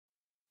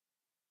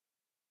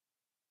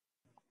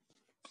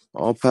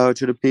All power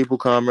to the people,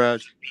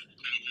 comrades.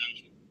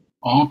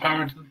 All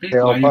power to the people.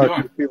 Yeah, all How you power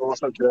doing? to the people.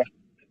 What's up, Jeff?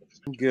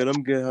 I'm good.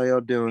 I'm good. How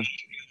y'all doing?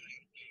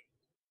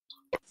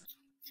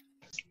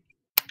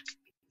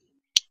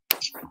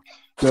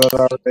 Good,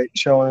 all right,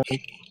 chilling.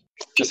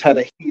 Just had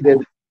a heated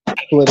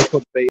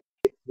political debate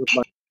with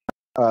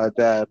my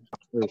dad,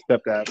 or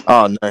stepdad.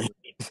 Oh, nice.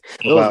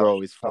 Those about are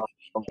always fun.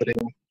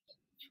 voting.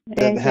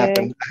 Didn't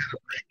happen.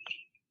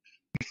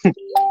 That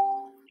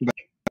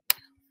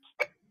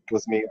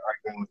was me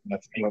arguing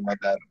with my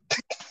dad.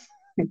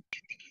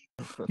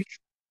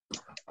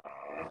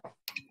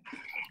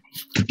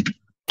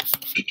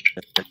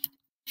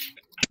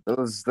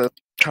 Those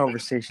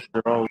conversations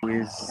are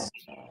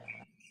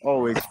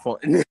always fun,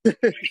 to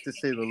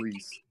say the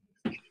least.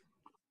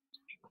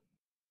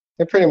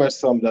 It pretty much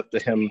summed up to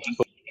him.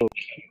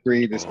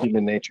 Greed is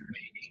human nature.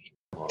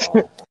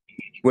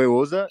 Wait, what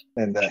was that?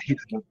 And he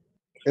doesn't.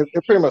 It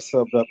pretty much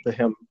summed up to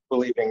him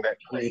believing that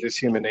greed is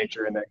human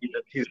nature and that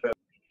he's the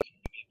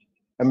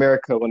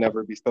America will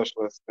never be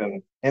socialist.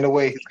 And in a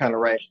way, he's kind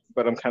of right.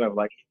 But I'm kind of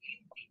like,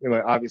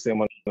 obviously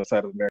I'm on the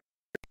side of America.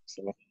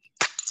 So.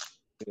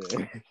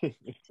 Yeah.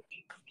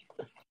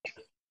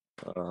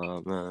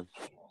 Oh man.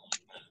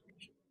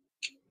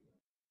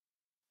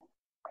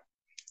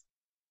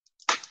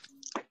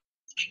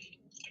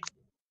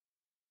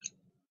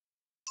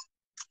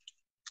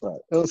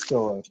 But it was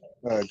still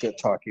a good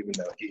talk, even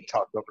though he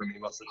talked over me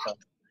most of the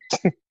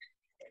time.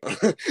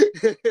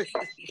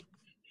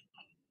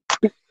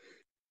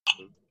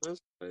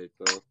 That's right,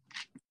 though.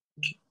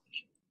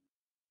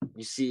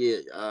 You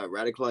see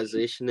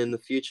radicalization in the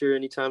future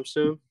anytime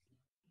soon?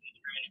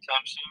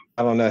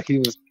 I don't know.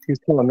 He's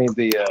telling me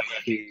the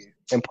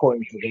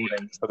importance of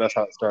voting, so that's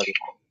how it started.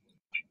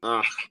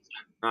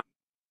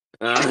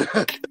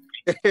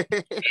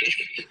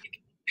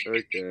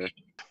 Okay.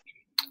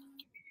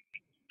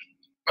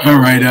 All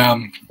right,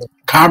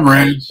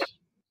 comrades.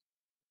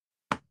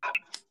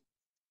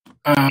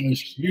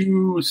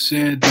 You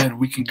said that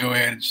we can go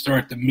ahead and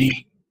start the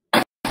meeting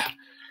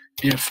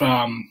if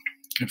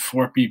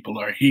 4 people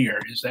are here.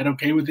 Is that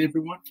okay with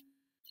everyone?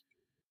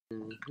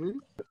 Mm-hmm.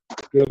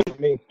 Good with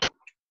me.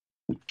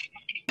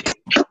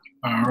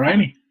 All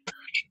righty.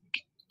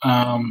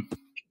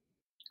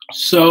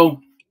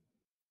 So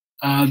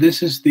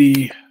this is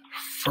the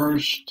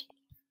first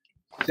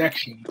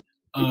section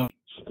of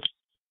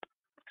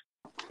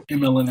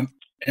MLM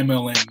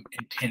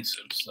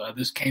intensives.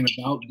 This came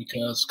about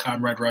because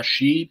Comrade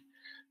Rashid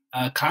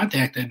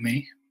contacted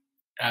me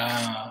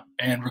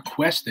and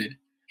requested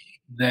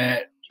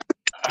that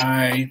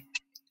I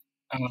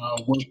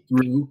work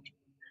through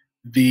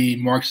the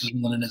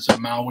Marxism-Leninism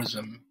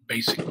Maoism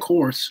basic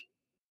course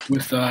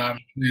with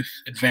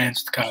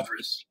advanced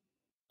cadres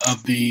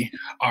of the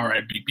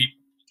RIBBP.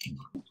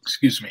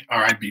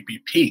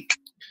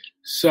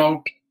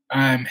 So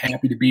I'm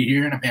happy to be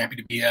here, and I'm happy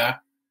to be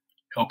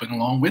helping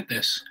along with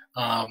this.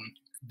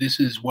 This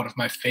is one of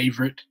my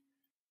favorite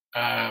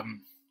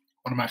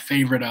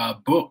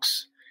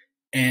books,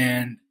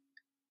 and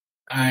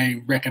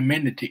I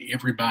recommend it to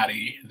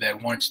everybody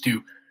that wants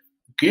to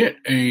get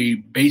a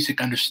basic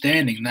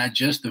understanding, not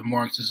just of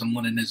Marxism,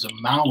 Leninism,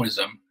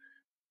 Maoism,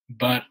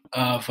 but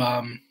of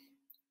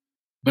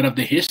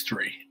the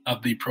history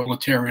of the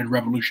proletarian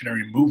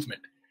revolutionary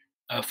movement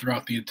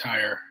throughout the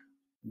entire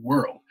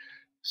world.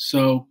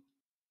 So,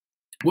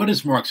 what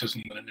is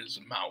Marxism,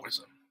 Leninism,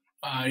 Maoism?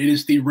 It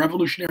is the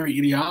revolutionary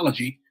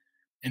ideology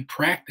and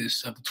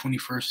practice of the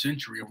 21st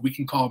century, or we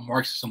can call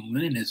Marxism,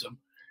 Leninism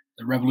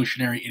the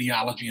revolutionary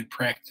ideology and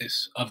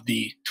practice of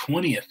the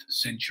 20th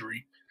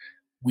century.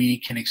 We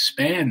can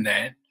expand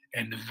that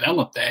and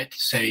develop that to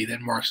say that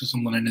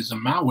Marxism,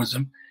 Leninism,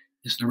 Maoism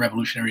is the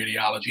revolutionary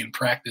ideology and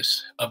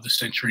practice of the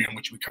century in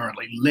which we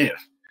currently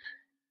live.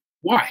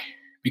 Why?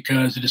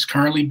 Because it is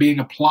currently being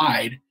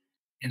applied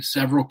in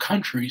several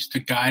countries to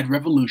guide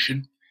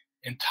revolution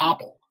and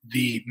topple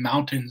the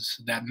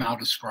mountains that Mao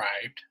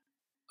described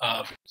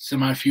of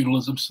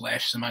semi-feudalism /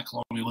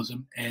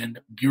 semi-colonialism and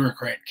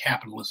bureaucrat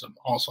capitalism,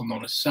 also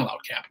known as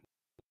sellout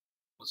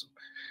capitalism,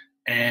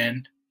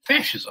 and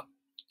fascism.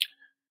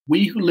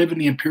 We who live in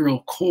the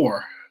imperial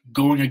core,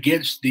 going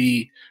against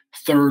the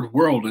third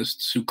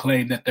worldists who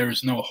claim that there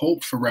is no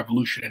hope for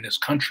revolution in this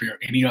country or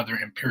any other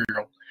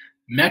imperial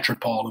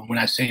metropole. And when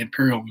I say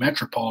imperial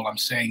metropole, I'm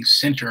saying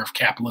center of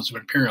capitalism,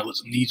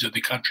 imperialism. These are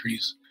the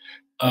countries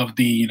of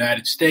the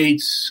United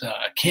States,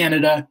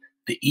 Canada,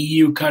 the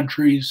EU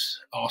countries,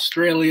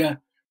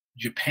 Australia,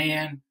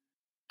 Japan,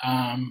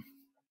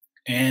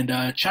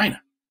 and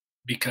China.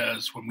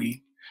 Because when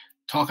we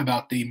talk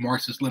about the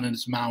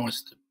Marxist-Leninist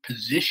Maoist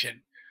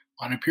position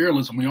on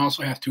imperialism, we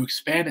also have to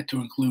expand it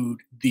to include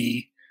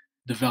the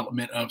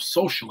development of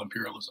social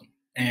imperialism.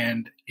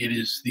 And it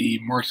is the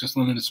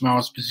Marxist-Leninist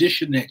Maoist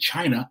position that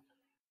China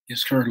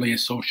is currently a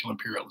social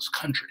imperialist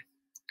country.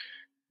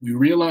 We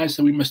realize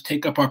that we must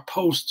take up our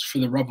posts for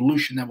the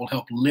revolution that will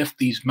help lift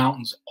these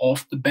mountains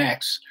off the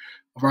backs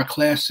of our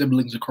class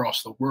siblings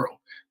across the world.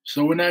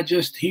 So we're not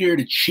just here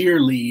to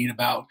cheerlead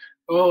about,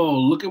 Oh,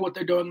 look at what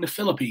they're doing in the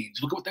Philippines.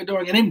 Look at what they're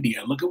doing in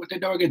India. Look at what they're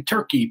doing in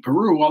Turkey,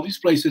 Peru, all these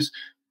places.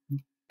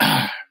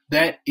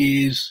 That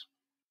is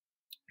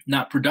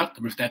not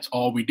productive if that's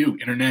all we do.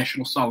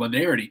 International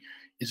solidarity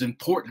is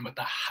important, but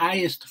the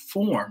highest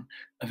form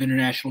of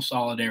international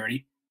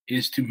solidarity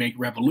is to make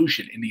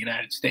revolution in the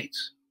United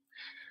States.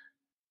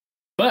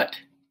 But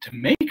to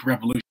make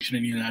revolution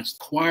in the United States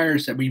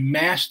requires that we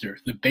master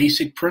the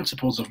basic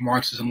principles of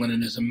Marxism,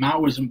 Leninism,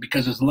 Maoism,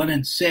 because as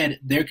Lenin said,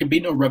 there can be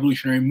no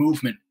revolutionary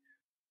movement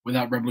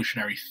without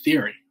revolutionary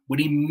theory. What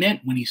he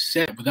meant when he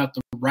said without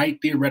the right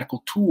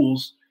theoretical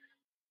tools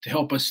to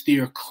help us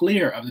steer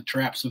clear of the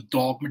traps of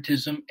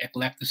dogmatism,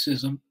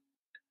 eclecticism,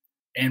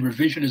 and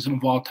revisionism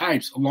of all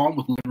types, along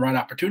with right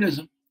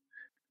opportunism,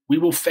 we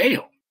will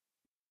fail,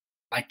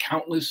 like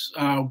countless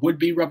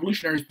would-be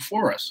revolutionaries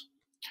before us.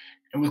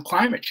 And with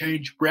climate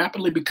change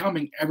rapidly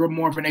becoming ever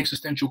more of an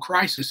existential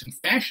crisis and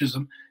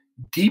fascism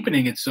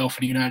deepening itself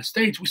in the United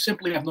States, we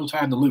simply have no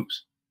time to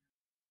lose.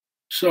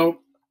 So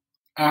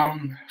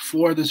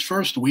for this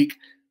first week,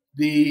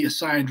 the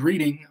assigned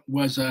reading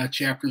was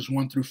chapters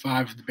 1 through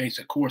 5 of the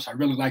basic course. I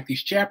really like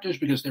these chapters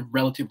because they're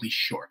relatively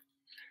short.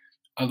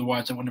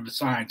 Otherwise, I wouldn't have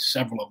assigned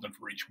several of them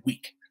for each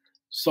week.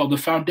 So the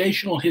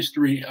foundational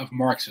history of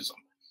Marxism.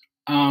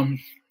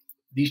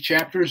 These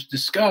chapters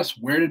discuss,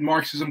 where did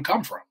Marxism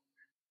come from?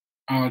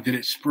 Did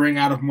it spring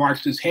out of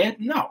Marx's head?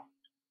 No,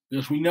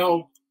 because we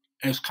know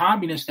as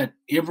communists that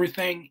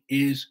everything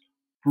is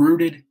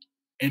rooted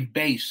and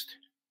based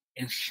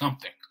in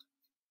something.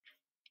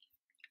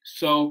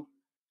 So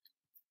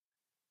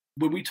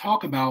when we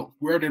talk about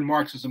where did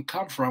Marxism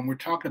come from, we're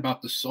talking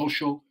about the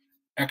social,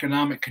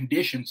 economic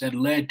conditions that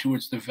led to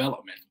its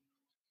development.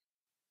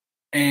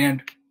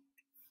 And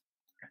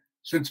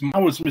since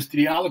Maoism is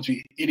the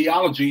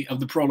ideology of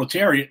the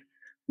proletariat,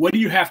 what do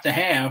you have to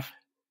have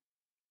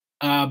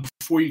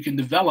before you can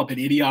develop an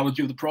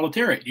ideology of the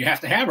proletariat? You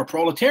have to have a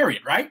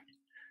proletariat, right?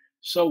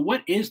 So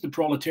what is the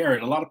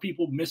proletariat? A lot of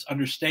people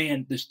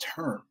misunderstand this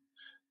term.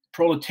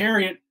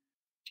 Proletariat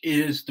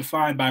is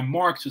defined by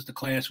Marx as the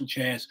class which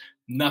has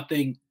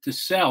nothing to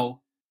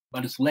sell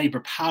but its labor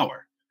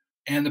power.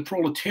 And the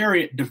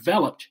proletariat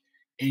developed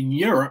in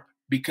Europe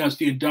because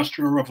the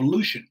Industrial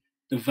Revolution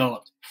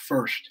developed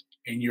first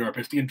in Europe.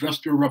 If the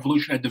Industrial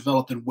Revolution had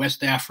developed in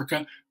West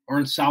Africa or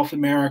in South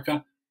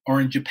America or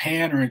in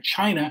Japan or in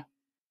China,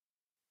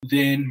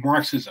 then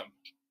Marxism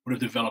would have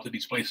developed in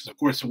these places. Of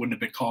course, it wouldn't have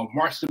been called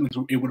Marxism.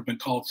 It would have been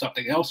called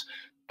something else,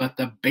 but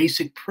the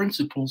basic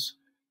principles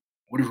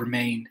would have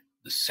remained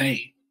the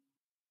same.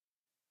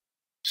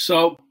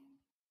 So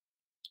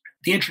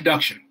the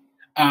introduction,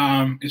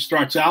 it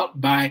starts out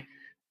by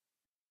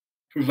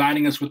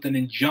providing us with an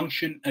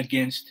injunction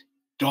against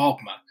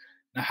dogma.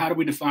 Now, how do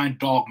we define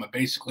dogma?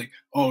 Basically,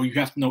 you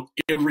have to know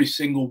every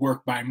single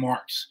work by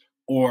Marx,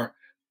 or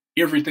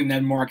everything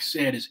that Marx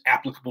said is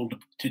applicable to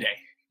today.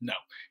 No.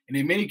 And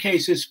in many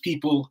cases,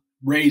 people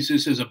raise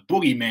this as a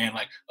boogeyman,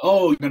 like,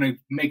 you're going to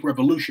make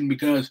revolution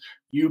because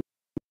you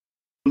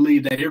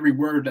believe that every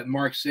word that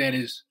Marx said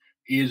is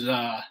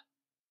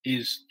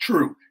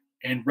true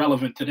and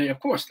relevant today. Of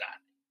course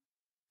not,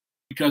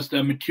 because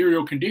the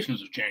material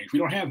conditions have changed. We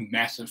don't have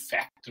massive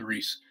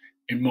factories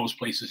in most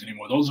places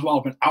anymore. Those have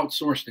all been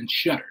outsourced and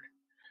shuttered.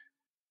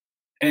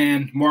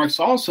 And Marx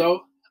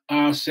also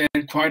said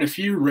quite a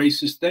few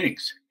racist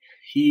things.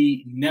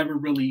 He never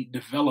really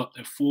developed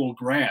a full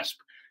grasp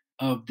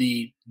of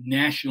the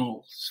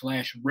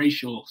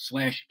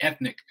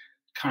national/racial/ethnic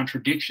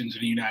contradictions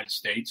in the United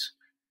States.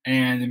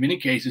 And in many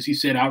cases, he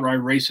said outright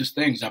racist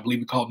things. I believe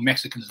he called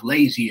Mexicans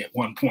lazy at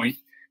one point.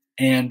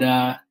 And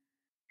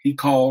he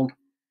called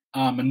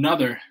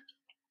another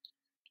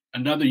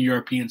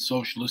European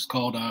socialist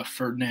called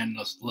Ferdinand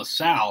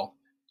Lassalle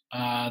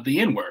the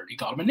N-word. He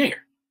called him a nigger.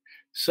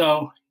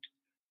 So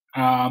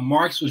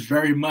Marx was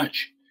very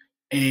much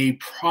a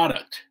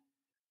product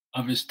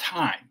of his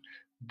time.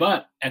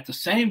 But at the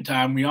same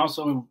time, we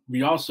also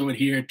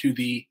adhere to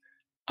the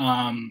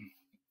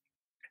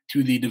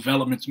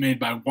developments made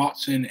by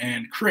Watson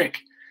and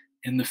Crick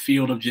in the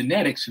field of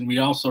genetics, and we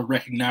also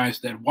recognize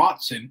that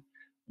Watson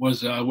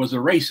was a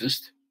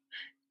racist,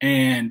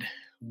 and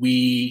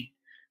we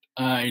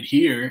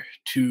adhere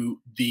to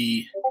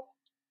the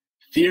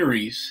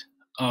theories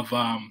of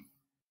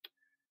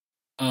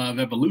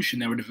evolution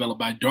that were developed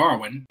by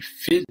Darwin,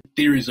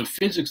 theories of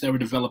physics that were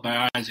developed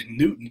by Isaac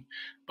Newton,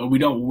 but we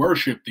don't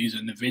worship these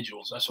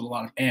individuals. That's what a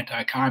lot of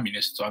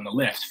anti-communists on the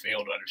left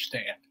fail to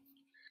understand.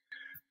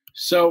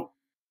 So,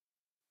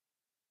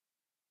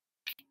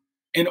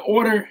 in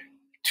order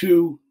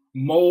to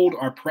mold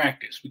our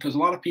practice, because a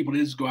lot of people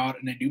just go out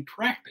and they do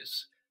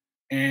practice,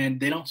 and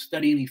they don't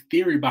study any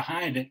theory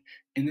behind it,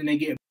 and then they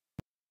get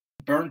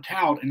burnt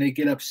out and they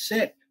get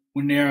upset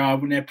when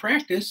their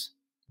practice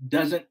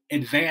doesn't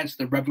advance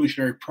the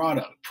revolutionary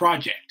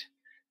project.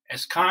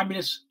 As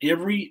communists,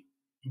 every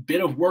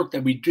bit of work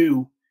that we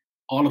do,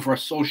 all of our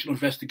social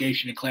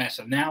investigation and class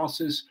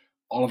analysis,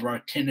 all of our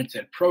attendance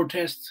at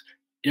protests,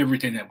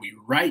 everything that we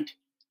write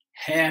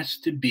has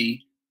to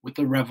be with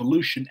the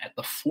revolution at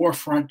the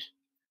forefront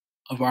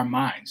of our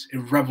minds.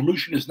 If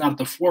revolution is not at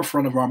the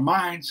forefront of our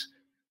minds,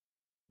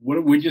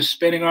 we're just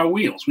spinning our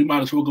wheels. We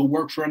might as well go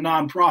work for a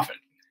nonprofit.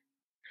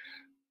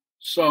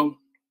 So,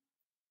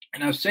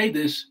 and I say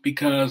this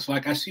because,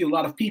 like, I see a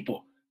lot of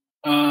people,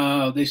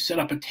 they set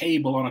up a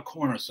table on a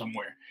corner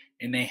somewhere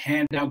and they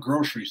hand out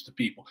groceries to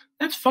people.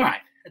 That's fine.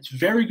 That's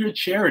very good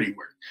charity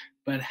work.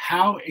 But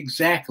how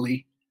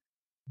exactly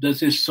does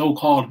this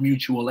so-called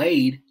mutual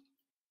aid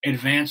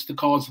advance the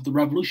cause of the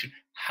revolution?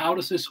 How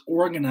does this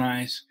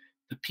organize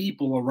the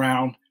people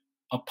around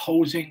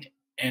opposing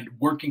and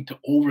working to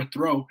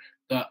overthrow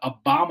the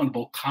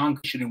abominable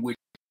congregation in which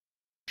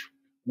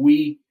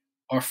we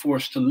are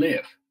forced to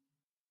live?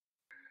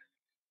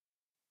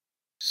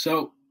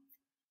 So,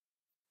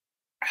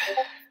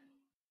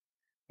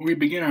 when we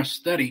begin our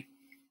study,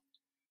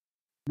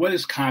 what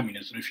is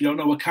communism? If you don't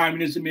know what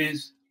communism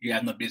is, you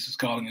have no business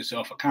calling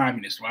yourself a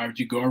communist. Why would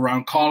you go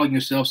around calling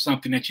yourself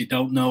something that you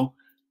don't know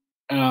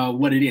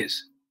what it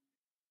is?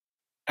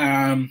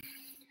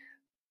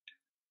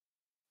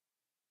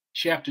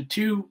 Chapter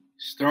 2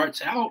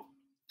 starts out,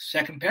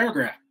 second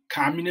paragraph.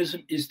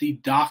 Communism is the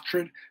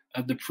doctrine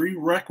of the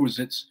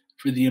prerequisites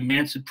for the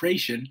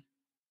emancipation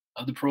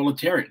of the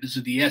proletariat. This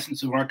is the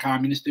essence of our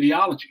communist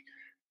ideology.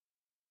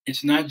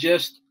 It's not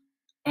just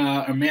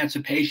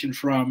emancipation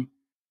from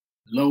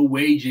low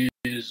wages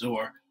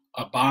or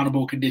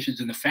abominable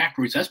conditions in the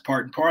factories. That's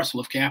part and parcel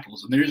of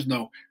capitalism. There is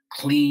no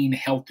clean,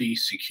 healthy,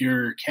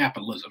 secure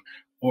capitalism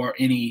or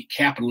any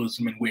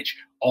capitalism in which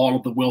all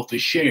of the wealth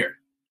is shared.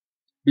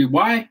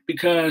 Why?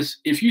 Because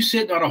if you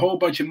sit on a whole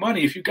bunch of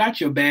money, if you got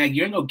your bag,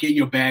 you ain't gonna get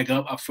your bag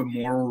up for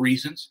moral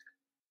reasons.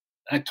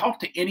 I talk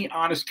to any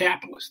honest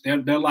capitalist. They're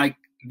like,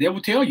 they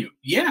will tell you,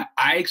 yeah,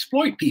 I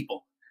exploit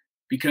people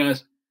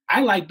because I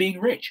like being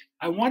rich.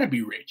 I want to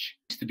be rich.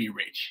 To be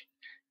rich.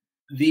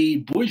 The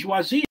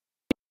bourgeoisie,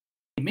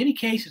 in many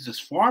cases, is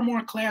far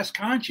more class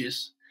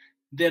conscious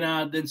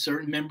than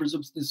certain members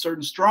of the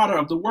certain strata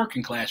of the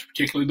working class,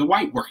 particularly the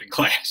white working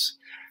class.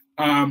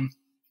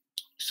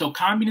 So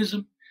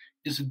communism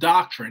is a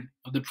doctrine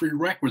of the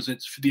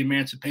prerequisites for the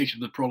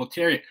emancipation of the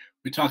proletariat.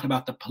 We're talking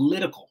about the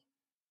political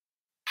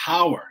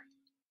power.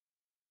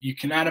 You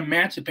cannot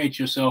emancipate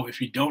yourself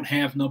if you don't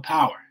have no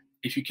power,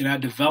 if you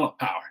cannot develop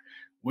power.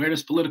 Where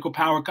does political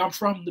power come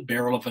from? The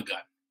barrel of a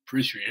gun.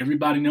 Pretty sure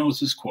everybody knows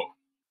this quote.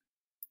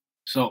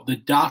 So the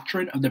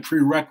doctrine of the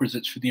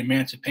prerequisites for the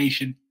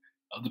emancipation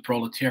of the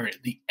proletariat.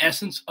 The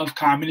essence of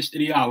communist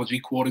ideology,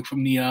 quoting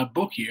from the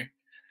book here,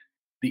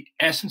 the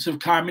essence of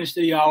communist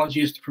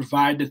ideology is to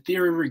provide the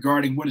theory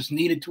regarding what is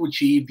needed to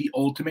achieve the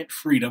ultimate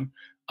freedom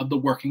of the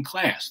working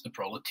class, the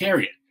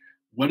proletariat.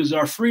 What is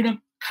our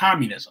freedom?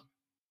 Communism.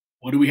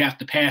 What do we have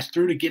to pass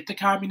through to get to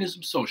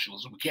communism?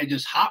 Socialism. We can't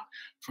just hop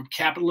from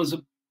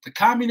capitalism to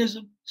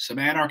communism. Some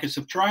anarchists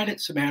have tried it.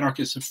 Some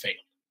anarchists have failed.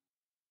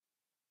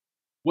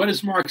 What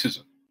is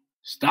Marxism?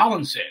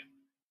 Stalin said,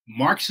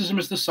 Marxism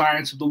is the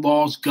science of the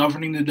laws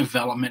governing the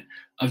development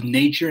of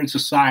nature and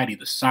society,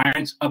 the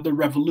science of the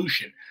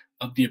revolution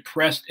of the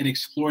oppressed and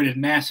exploited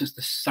masses,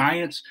 the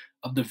science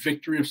of the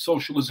victory of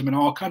socialism in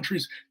all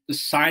countries, the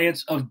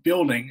science of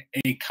building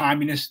a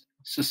communist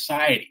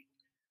society.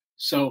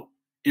 So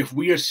if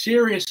we are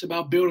serious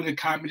about building a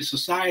communist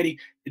society,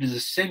 it is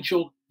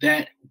essential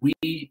that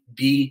we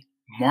be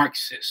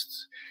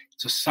Marxists.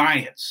 It's a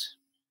science.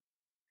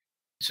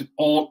 It's an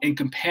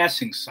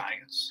all-encompassing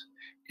science.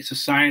 It's a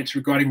science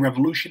regarding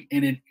revolution,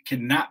 and it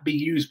cannot be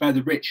used by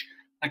the rich.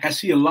 Like I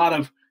see a lot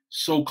of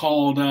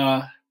so-called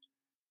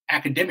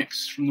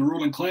academics from the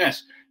ruling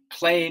class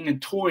playing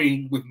and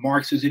toying with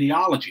Marx's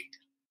ideology.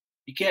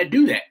 You can't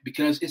do that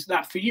because it's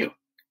not for you.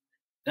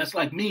 That's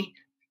like me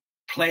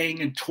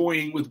playing and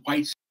toying with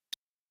white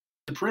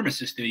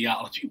supremacist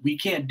ideology. We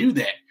can't do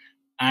that.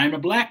 I'm a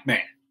black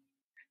man.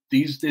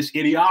 This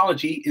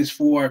ideology is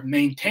for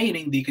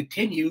maintaining the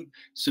continued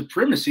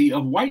supremacy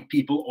of white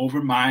people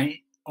over my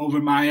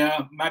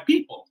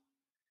people.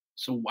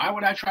 So why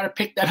would I try to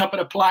pick that up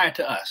and apply it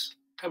to us?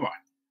 Come on.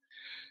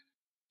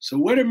 So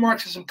where did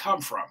Marxism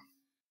come from?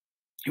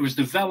 It was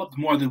developed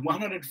more than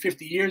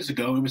 150 years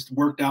ago. It was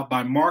worked out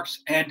by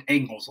Marx and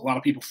Engels. A lot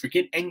of people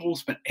forget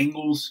Engels, but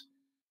Engels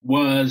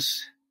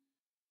was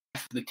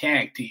the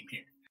tag team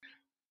here.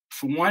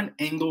 For one,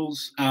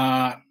 Engels,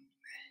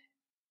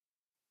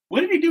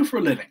 what did he do for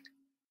a living?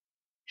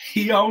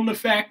 He owned the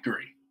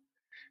factory.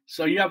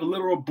 So you have a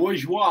literal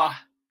bourgeois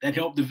that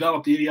helped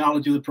develop the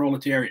ideology of the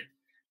proletariat.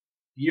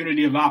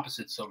 Unity of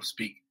opposites, so to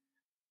speak.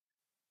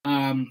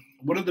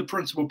 What are the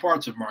principal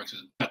parts of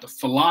Marxism? The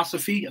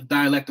philosophy of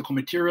dialectical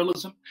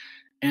materialism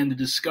and the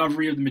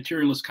discovery of the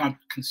materialist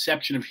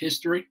conception of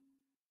history,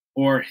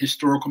 or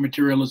historical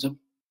materialism.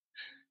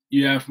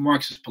 You have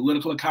Marx's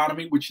political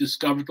economy, which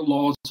discovered the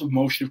laws of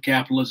motion of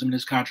capitalism and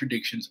its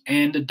contradictions,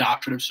 and the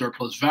doctrine of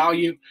surplus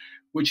value,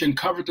 which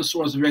uncovered the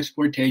source of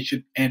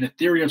exploitation, and a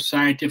theory of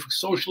scientific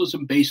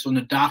socialism based on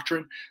the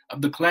doctrine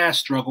of the class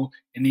struggle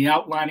and the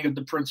outlining of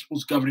the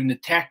principles governing the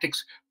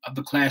tactics of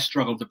the class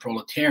struggle of the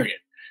proletariat.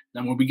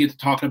 Now, when we get to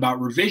talking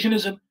about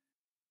revisionism,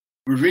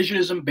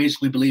 revisionism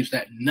basically believes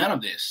that none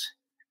of this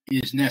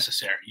is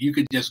necessary. You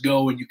could just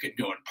go and you could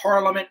go in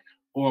parliament,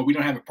 or we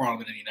don't have a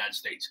parliament in the United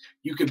States.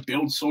 You could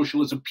build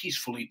socialism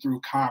peacefully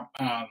through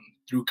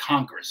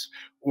Congress,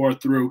 or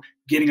through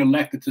getting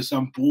elected to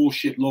some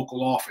bullshit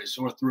local office,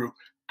 or through,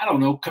 I don't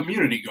know,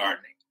 community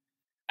gardening.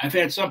 I've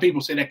had some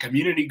people say that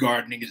community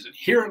gardening is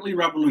inherently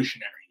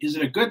revolutionary. Is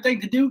it a good thing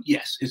to do?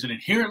 Yes. Is it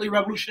inherently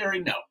revolutionary?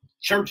 No.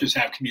 Churches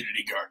have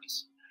community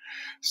gardens.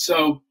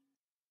 So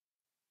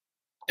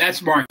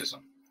that's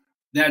Marxism.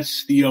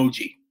 That's the OG.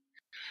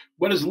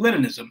 What is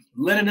Leninism?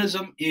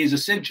 Leninism is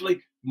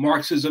essentially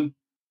Marxism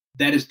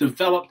that is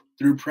developed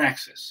through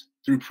practice,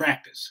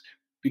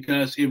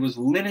 because it was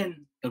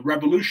Lenin, the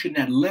revolution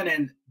that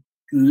Lenin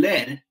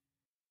led,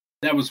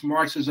 that was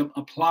Marxism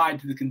applied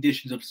to the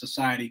conditions of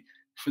society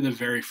for the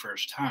very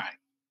first time.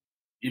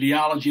 The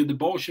ideology of the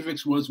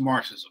Bolsheviks was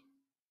Marxism.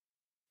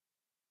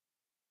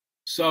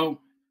 So,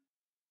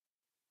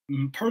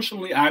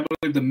 personally, I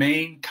believe the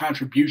main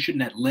contribution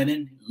that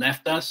Lenin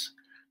left us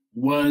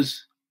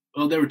was,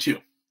 well, there were two.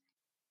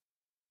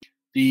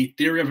 The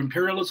theory of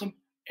imperialism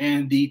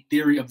and the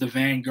theory of the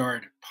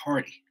vanguard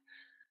party.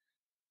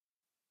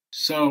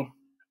 So,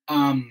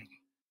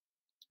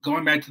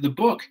 going back to the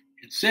book,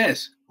 it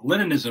says,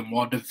 Leninism,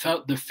 while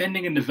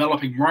defending and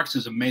developing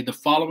Marxism, made the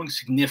following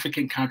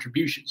significant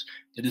contributions: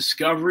 the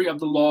discovery of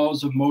the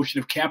laws of motion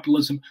of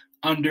capitalism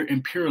under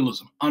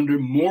imperialism, under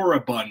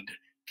moribund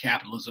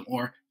capitalism,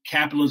 or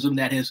capitalism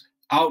that has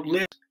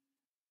outlived,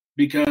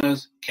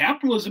 because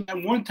capitalism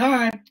at one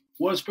time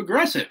was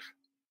progressive,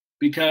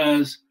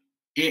 because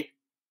it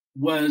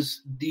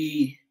was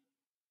the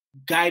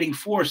guiding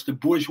force, the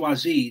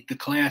bourgeoisie, the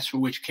class for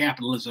which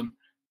capitalism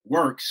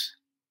works,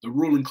 the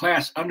ruling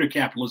class under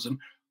capitalism,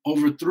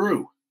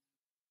 overthrew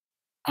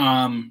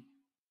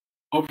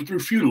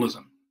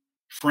feudalism.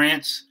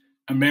 France,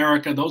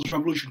 America, those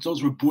revolutions,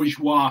 those were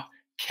bourgeois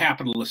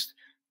capitalist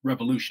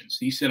revolutions.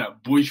 These set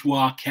up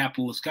bourgeois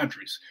capitalist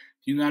countries.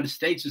 The United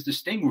States is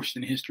distinguished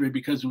in history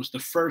because it was the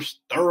first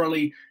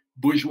thoroughly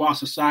bourgeois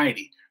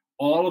society.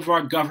 All of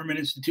our government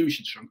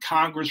institutions, from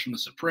Congress, from the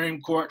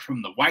Supreme Court,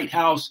 from the White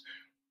House,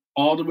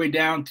 all the way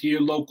down to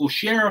your local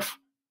sheriff,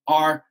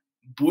 are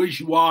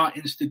bourgeois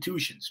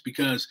institutions,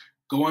 because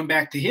going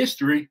back to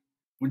history,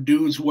 when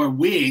dudes wore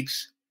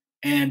wigs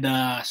and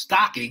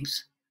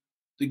stockings,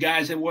 the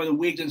guys that wore the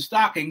wigs and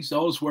stockings,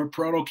 those were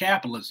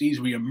proto-capitalists. These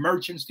were your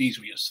merchants. These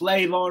were your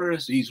slave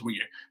owners. These were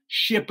your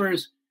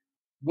shippers.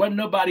 Wasn't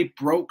nobody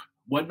broke.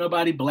 Wasn't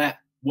nobody black.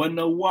 Wasn't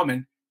no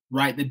woman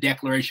write the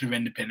Declaration of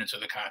Independence or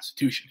the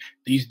Constitution.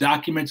 These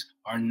documents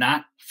are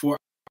not for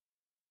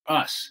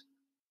us.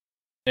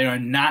 They are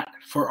not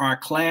for our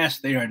class.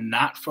 They are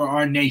not for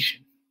our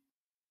nation.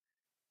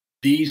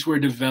 These were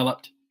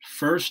developed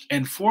first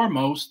and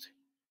foremost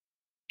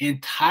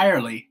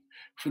entirely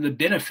for the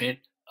benefit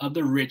of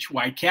the rich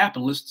white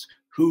capitalists,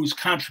 whose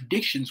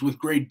contradictions with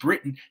Great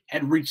Britain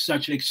had reached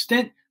such an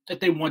extent that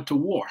they went to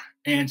war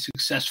and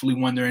successfully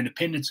won their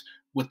independence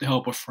with the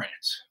help of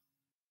France.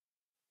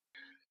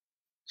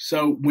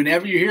 So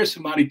whenever you hear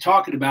somebody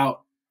talking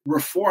about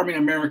reforming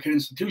American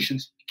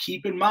institutions,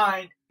 keep in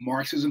mind,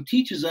 Marxism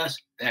teaches us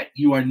that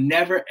you are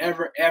never,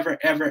 ever, ever,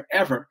 ever,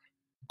 ever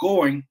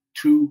going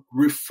to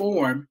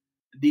reform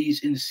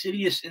these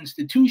insidious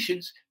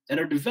institutions that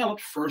are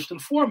developed first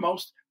and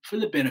foremost for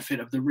the benefit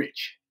of the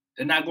rich.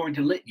 They're not going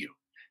to let you.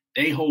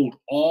 They hold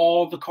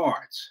all the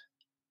cards.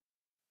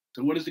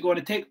 So what is it going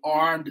to take?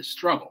 Armed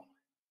struggle.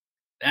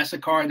 That's a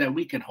card that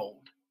we can hold.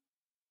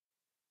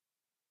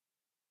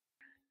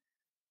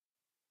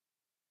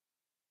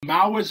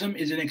 Maoism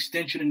is an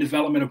extension and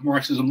development of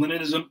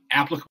Marxism-Leninism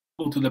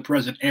applicable to the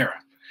present era.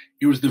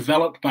 It was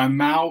developed by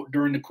Mao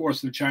during the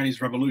course of the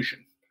Chinese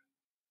Revolution.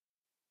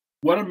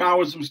 What are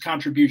Maoism's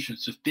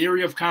contributions? The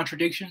theory of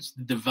contradictions,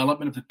 the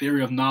development of the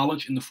theory of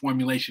knowledge, and the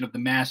formulation of the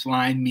mass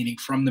line, meaning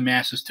from the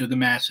masses to the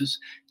masses.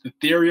 The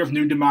theory of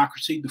new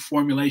democracy, the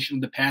formulation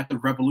of the path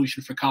of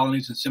revolution for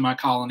colonies and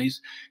semi-colonies,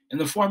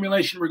 and the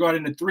formulation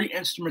regarding the three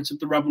instruments of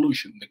the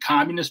revolution: the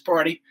Communist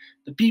Party,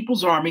 the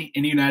People's Army,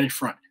 and the United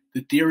Front.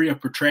 The theory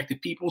of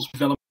protracted peoples,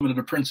 development of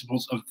the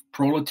principles of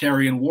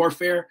proletarian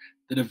warfare,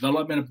 the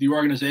development of the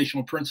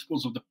organizational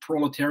principles of the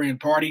proletarian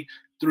party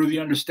through the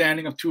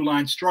understanding of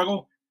two-line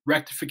struggle,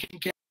 rectification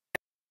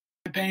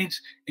campaigns,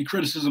 and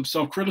criticism,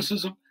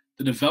 self-criticism,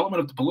 the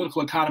development of the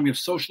political economy of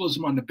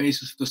socialism on the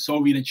basis of the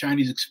Soviet and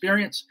Chinese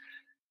experience,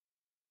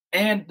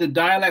 and the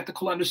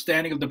dialectical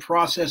understanding of the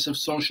process of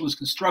socialist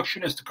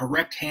construction as the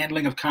correct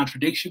handling of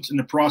contradictions in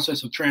the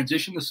process of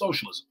transition to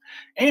socialism.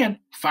 And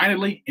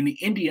finally, and the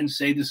Indians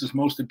say this is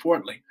most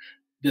importantly,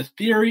 the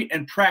theory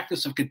and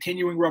practice of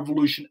continuing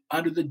revolution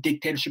under the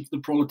dictatorship of the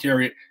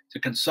proletariat to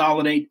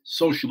consolidate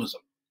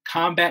socialism,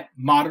 combat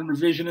modern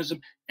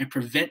revisionism, and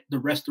prevent the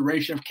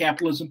restoration of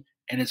capitalism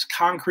and its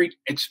concrete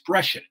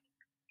expression.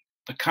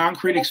 The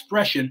concrete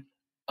expression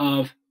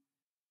of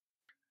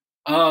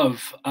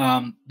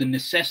the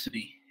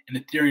necessity and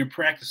the theory and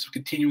practice of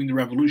continuing the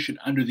revolution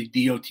under the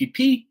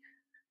DOTP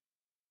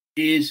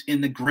is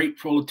in the Great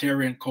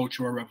Proletarian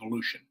Cultural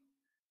Revolution.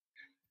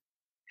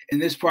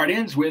 And this part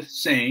ends with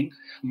saying,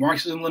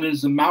 Marxism,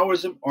 Leninism,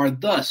 Maoism are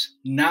thus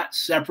not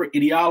separate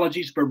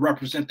ideologies, but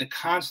represent the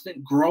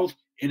constant growth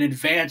and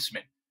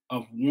advancement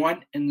of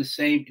one and the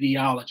same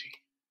ideology.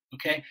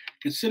 Okay?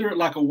 Consider it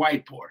like a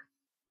whiteboard.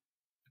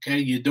 Okay?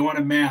 You're doing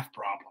a math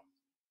problem.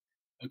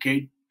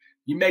 Okay?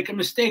 You make a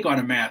mistake on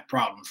a math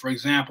problem. For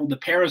example, the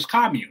Paris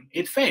Commune,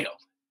 it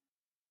failed.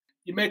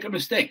 You make a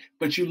mistake,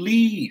 but you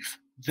leave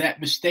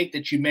that mistake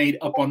that you made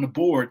up on the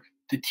board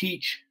to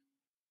teach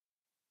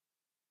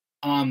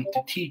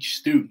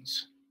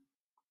students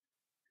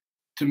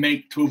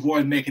to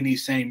avoid making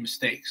these same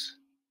mistakes.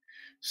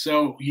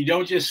 So you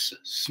don't just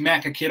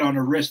smack a kid on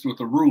the wrist with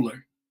a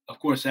ruler. Of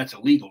course, that's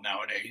illegal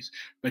nowadays.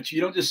 But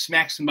you don't just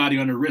smack somebody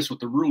on the wrist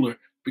with a ruler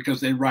because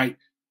they write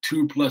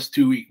 2 +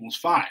 2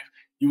 = 5.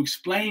 You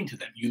explain to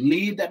them. You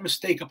leave that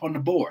mistake up on the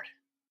board.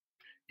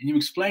 And you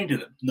explain to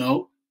them,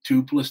 no,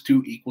 2 +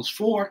 2 =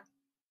 4,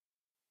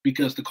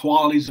 because the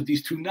qualities of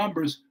these two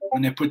numbers,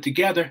 when they're put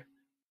together,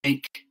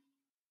 make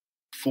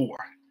 4,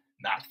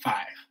 not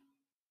 5.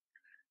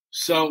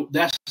 So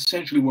that's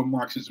essentially what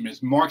Marxism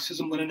is.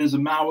 Marxism,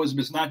 Leninism, Maoism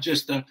is not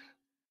just a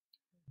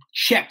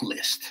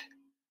checklist.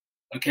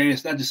 Okay,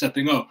 it's not just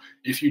something, oh,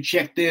 if you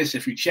check this,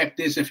 if you check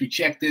this, if you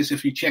check this,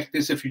 if you check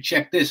this, if you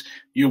check this,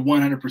 you're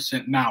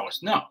 100%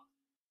 Maoist. No,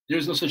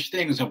 there's no such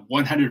thing as a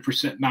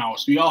 100%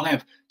 Maoist. We all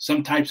have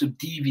some types of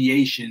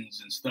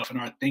deviations and stuff in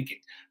our thinking.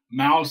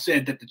 Mao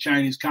said that the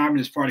Chinese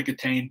Communist Party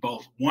contained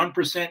both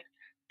 1%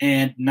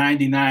 and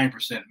 99%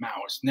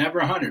 Maoist, never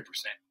 100%.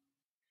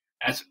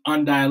 That's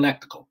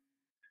undialectical,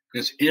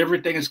 because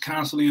everything is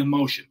constantly in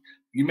motion.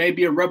 You may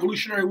be a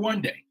revolutionary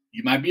one day.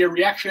 You might be a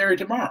reactionary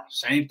tomorrow.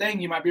 Same thing.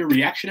 You might be a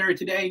reactionary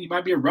today. You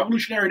might be a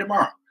revolutionary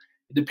tomorrow.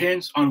 It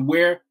depends on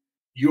where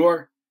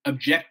your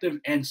objective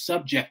and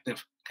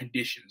subjective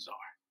conditions are.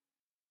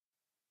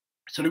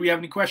 So do we have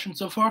any questions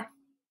so far?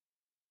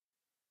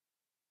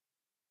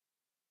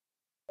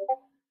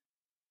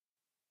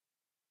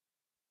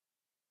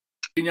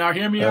 Can y'all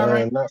hear me all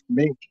right? Not for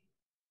me.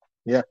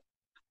 Yeah.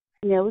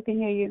 Yeah, we can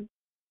hear you.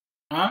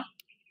 Huh?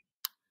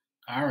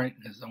 All right.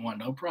 There's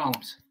no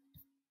problems.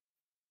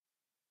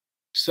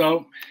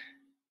 So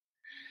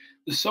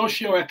the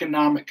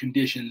socioeconomic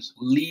conditions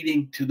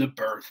leading to the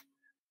birth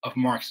of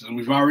Marxism,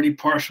 we've already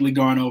partially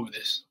gone over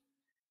this.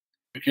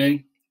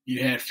 Okay?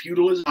 You had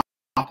feudalism.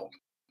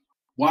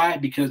 Why?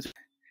 Because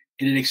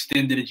it had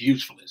extended its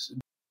usefulness.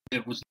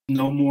 There was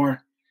no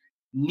more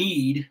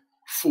need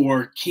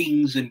for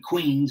kings and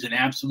queens and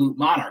absolute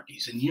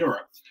monarchies in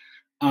Europe.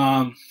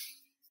 And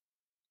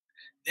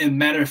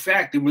matter of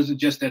fact, it wasn't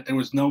just that there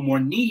was no more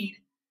need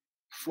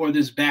for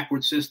this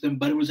backward system,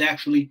 but it was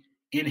actually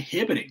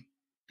inhibiting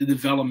the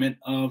development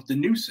of the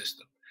new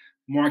system.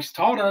 Marx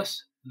taught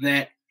us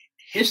that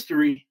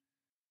history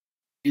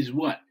is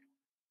what?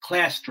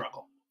 Class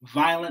struggle,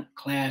 violent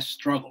class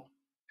struggle.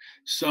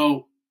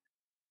 So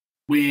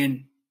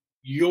when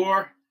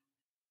your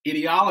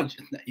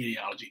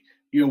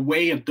your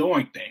way of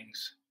doing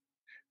things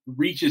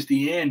reaches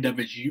the end of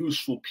its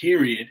useful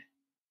period,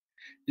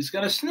 it's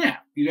going to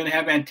snap. You're going to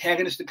have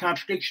antagonistic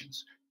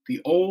contradictions.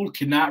 The old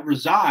cannot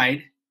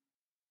reside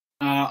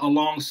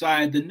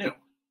alongside the new.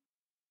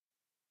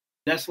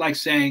 That's like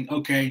saying,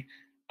 okay,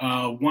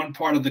 one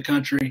part of the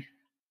country,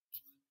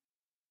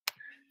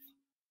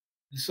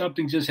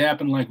 something just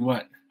happened, like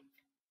what?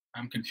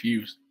 I'm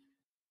confused.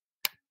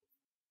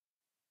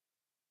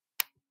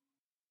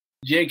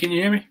 Jay, can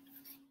you hear me?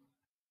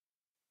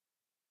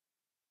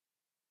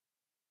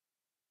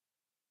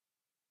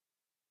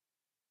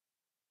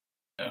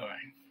 All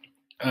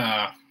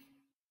right.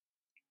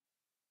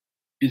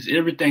 Is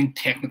everything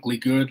technically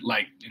good,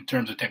 like in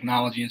terms of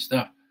technology and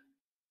stuff?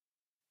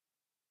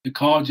 The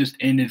call just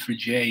ended for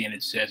Jay, and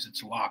it says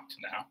it's locked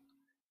now.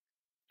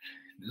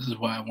 This is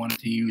why I wanted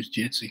to use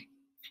Jitsi.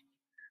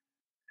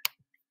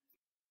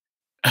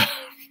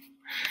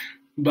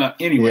 But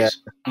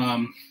anyways,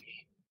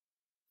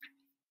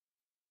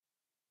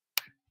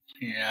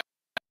 yeah,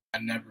 I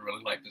never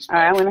really liked this. All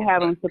right, I'm going to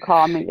have him to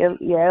call me.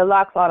 It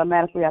locks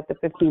automatically after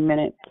 15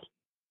 minutes.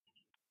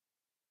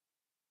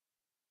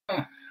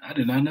 I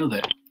did not know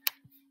that.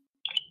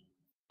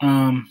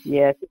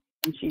 Yeah,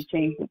 she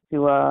changed it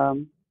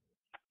to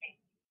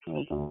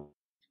hold on.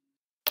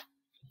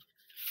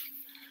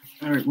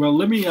 All right. Well,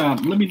 let me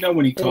know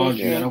when he calls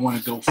you. I don't want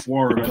to go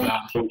forward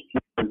without.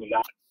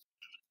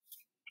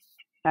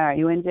 All right,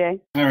 you in,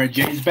 Jay? All right,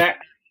 Jay's back.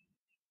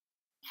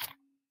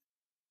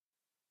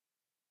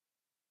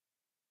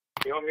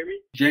 You all hear me?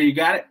 Jay, you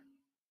got it?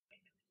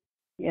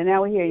 Yeah,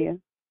 now we hear you.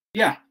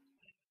 Yeah.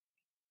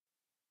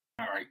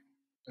 All right.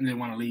 I didn't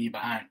want to leave you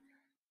behind.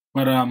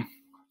 But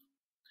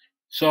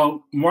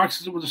so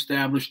Marxism was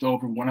established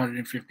over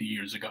 150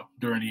 years ago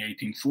during the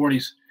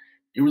 1840s.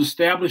 It was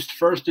established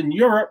first in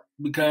Europe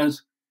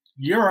because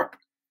Europe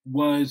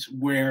was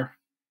where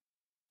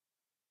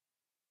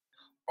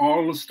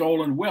all the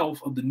stolen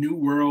wealth of the New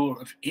World,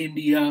 of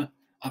India,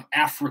 of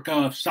Africa,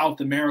 of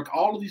South America,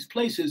 all of these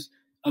places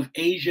of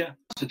Asia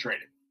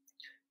concentrated.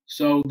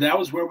 So that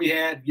was where we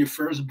had your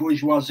first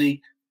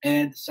bourgeoisie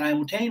and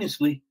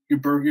simultaneously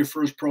your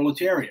first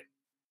proletariat.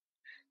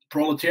 The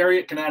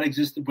proletariat cannot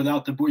exist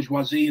without the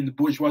bourgeoisie, and the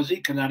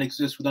bourgeoisie cannot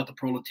exist without the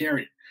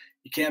proletariat.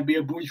 You can't be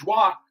a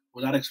bourgeois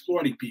without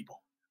exploiting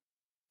people.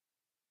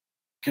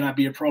 You cannot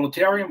be a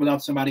proletarian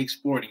without somebody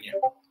exploiting you.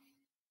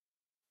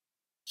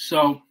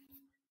 So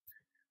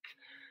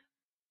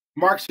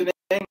Marx and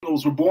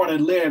Engels were born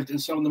and lived in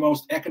some of the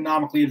most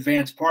economically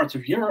advanced parts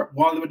of Europe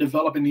while they were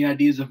developing the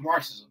ideas of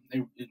Marxism.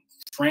 They were in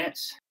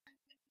France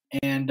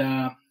and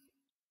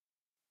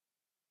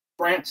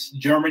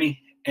Germany,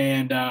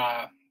 and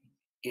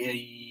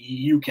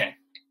UK. I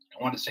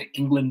want to say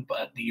England,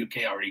 but the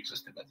UK already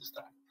existed at this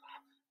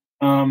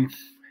time.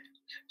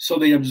 So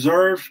they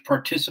observed,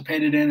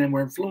 participated in, and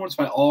were influenced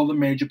by all the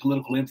major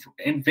political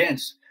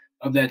events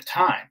of that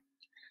time.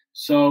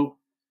 So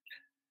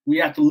we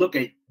have to look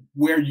at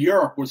where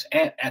Europe was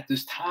at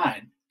this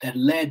time that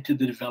led to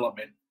the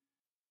development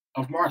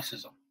of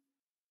Marxism.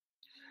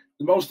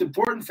 The most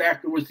important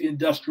factor was the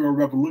Industrial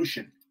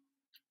Revolution,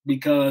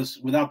 because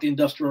without the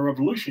Industrial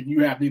Revolution,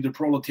 you have neither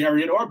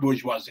proletariat or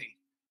bourgeoisie,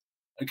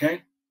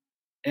 okay?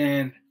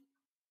 And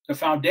the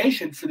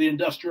foundation for the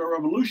Industrial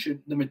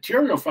Revolution, the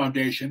material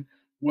foundation,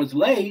 was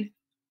laid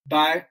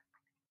by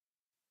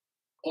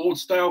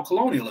old-style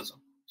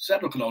colonialism,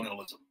 settler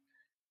colonialism,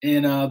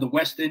 in the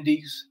West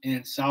Indies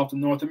and South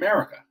and North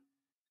America.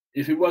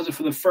 If it wasn't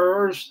for the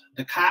furs,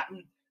 the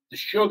cotton, the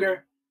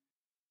sugar,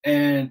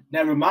 and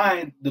never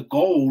mind the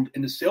gold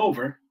and the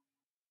silver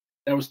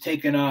that was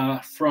taken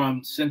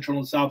from Central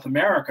and South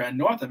America and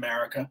North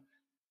America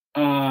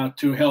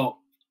to help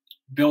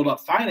build up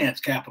finance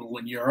capital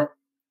in Europe,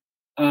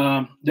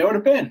 there would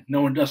have been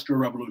no Industrial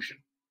Revolution.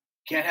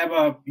 You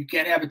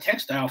can't have a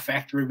textile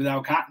factory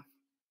without cotton.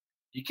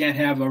 You can't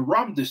have a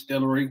rum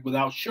distillery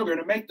without sugar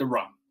to make the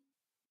rum.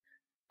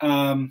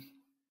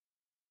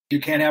 You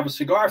can't have a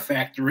cigar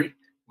factory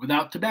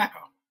without tobacco.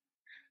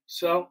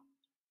 So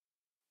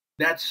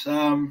that's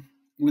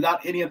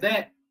without any of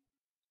that,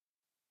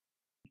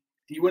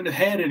 you wouldn't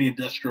have had any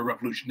Industrial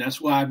Revolution.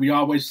 That's why we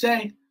always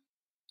say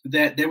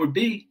that there would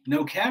be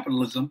no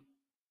capitalism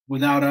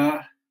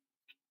without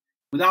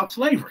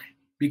slavery,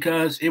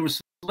 because it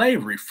was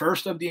slavery,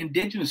 first of the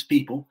indigenous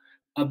people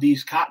of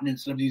these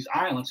continents, of these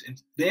islands,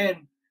 and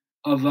then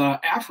of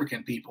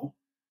African people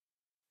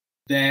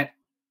that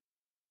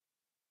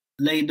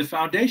laid the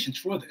foundations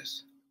for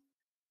this.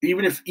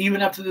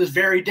 Even up to this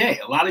very day,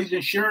 a lot of these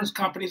insurance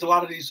companies, a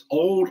lot of these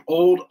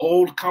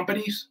old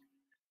companies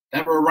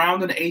that were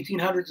around in the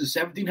 1800s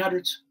and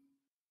 1700s,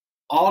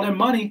 all their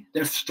money,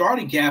 their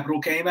starting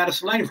capital came out of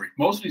slavery.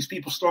 Most of these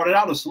people started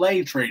out as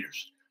slave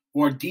traders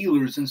or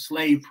dealers in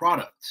slave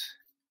products.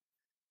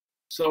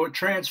 So it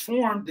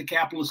transformed the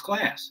capitalist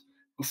class.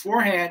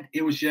 Beforehand,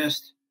 it was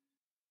just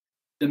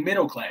the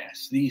middle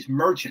class, these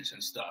merchants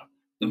and stuff.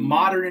 The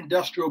modern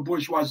industrial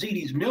bourgeoisie,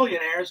 these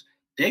millionaires,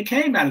 they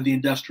came out of the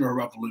Industrial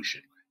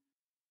Revolution.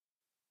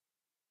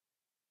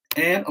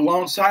 And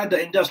alongside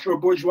the industrial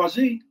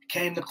bourgeoisie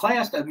came the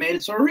class that made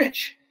it so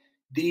rich,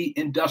 the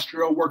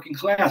industrial working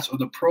class, or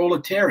the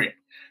proletariat.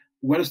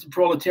 What is the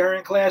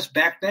proletarian class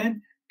back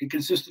then? It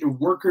consisted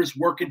of workers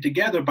working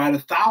together by the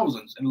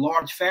thousands in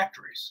large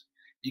factories.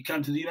 You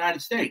come to the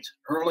United States,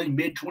 early,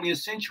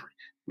 mid-20th century.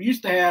 We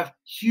used to have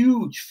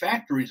huge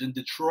factories in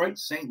Detroit,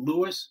 St.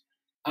 Louis,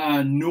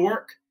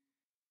 Newark,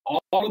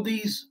 all of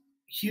these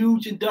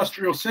huge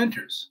industrial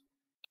centers.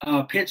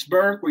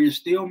 Pittsburgh, where your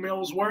steel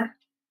mills were.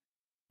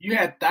 You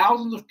had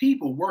thousands of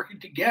people working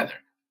together.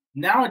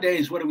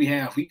 Nowadays, what do we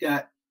have? We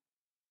got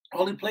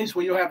only place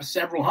where you'll have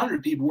several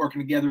hundred people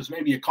working together is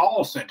maybe a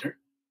call center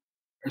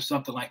or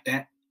something like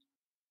that.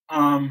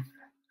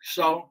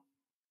 So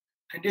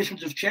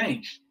conditions have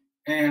changed.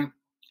 And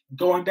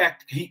going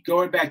back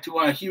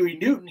to Huey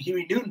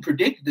Newton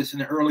predicted this in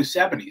the early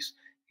 70s.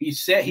 He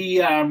said he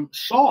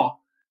saw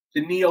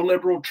the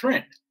neoliberal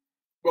trend,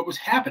 what was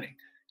happening.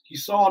 He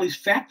saw all these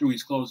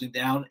factories closing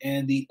down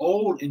and the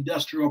old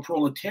industrial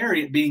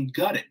proletariat being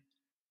gutted.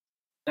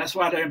 That's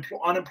why the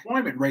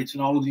unemployment rates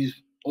in all of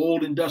these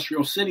old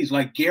industrial cities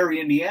like Gary,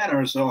 Indiana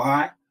are so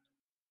high,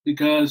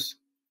 because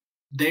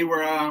they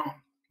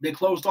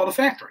closed all the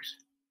factories.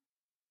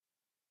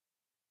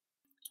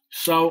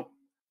 So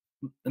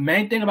the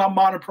main thing about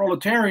modern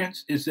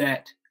proletarians is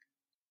that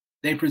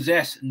they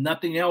possess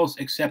nothing else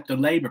except the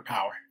labor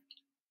power.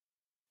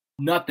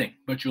 Nothing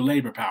but your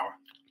labor power.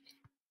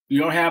 You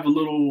don't have a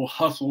little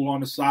hustle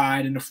on the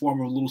side in the form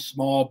of a little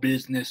small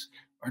business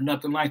or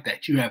nothing like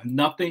that. You have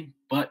nothing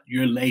but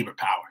your labor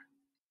power.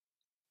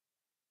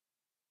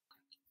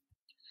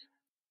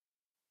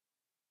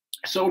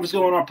 So what was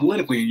going on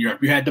politically in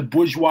Europe? You had the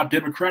bourgeois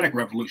democratic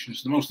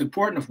revolutions, the most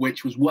important of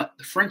which was what?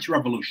 The French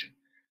Revolution.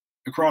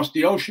 Across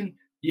the ocean,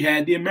 you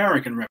had the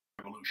American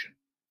Revolution.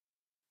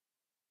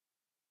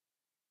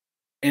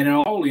 And in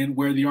Napoleon,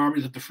 where the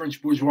armies of the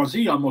French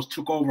bourgeoisie almost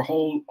took over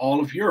all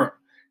of Europe.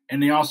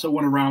 And they also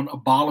went around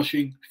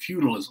abolishing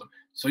feudalism.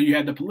 So you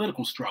had the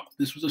political struggle.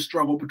 This was a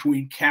struggle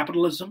between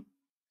capitalism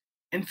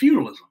and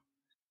feudalism.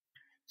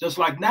 Just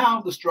like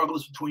now, the struggle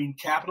is between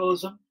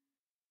capitalism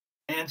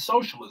and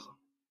socialism.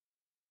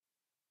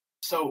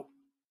 So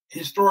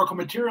historical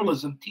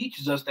materialism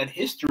teaches us that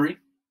history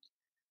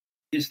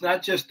is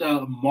not just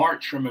a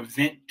march from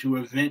event to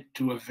event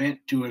to event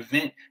to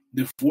event,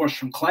 divorced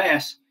from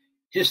class.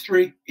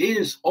 History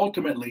is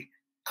ultimately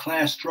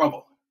class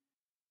struggle.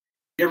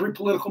 Every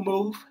political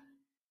move,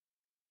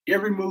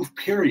 every move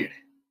period,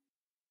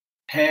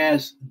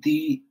 has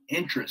the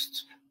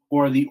interests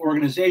or the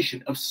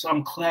organization of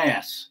some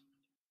class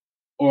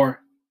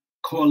or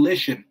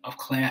coalition of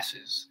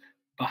classes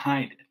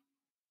behind it.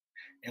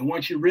 And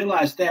once you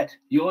realize that,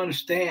 you'll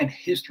understand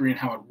history and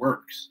how it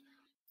works.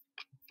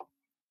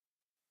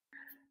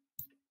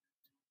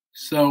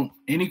 So,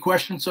 any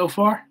questions so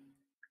far?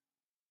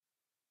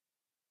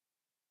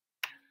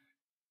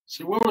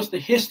 So, what was the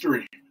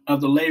history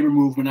of the labor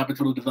movement up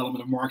until the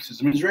development of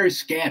Marxism? It was very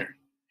scattered.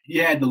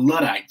 You had the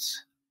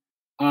Luddites.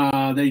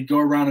 They'd go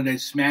around and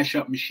they'd smash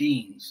up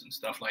machines and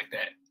stuff like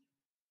that.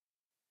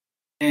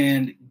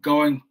 And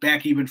going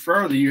back even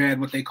further, you had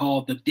what they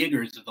called the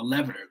diggers or the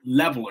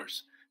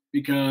levelers,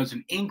 because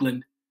in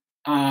England,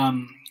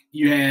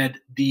 you had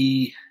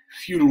the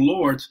feudal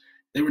lords.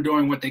 They were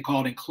doing what they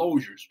called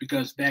enclosures,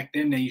 because back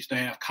then they used to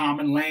have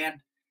common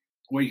land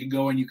where you could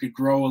go and you could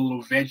grow a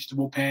little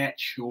vegetable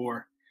patch,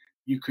 or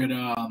you could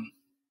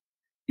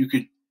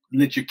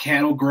let your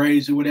cattle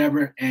graze or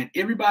whatever, and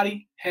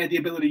everybody had the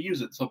ability to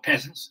use it. So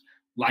peasants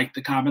liked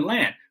the common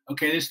land.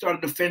 Okay, they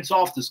started to fence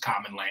off this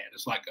common land.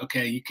 It's like,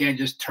 okay, you can't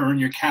just turn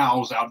your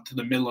cows out into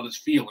the middle of this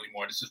field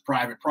anymore. This is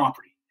private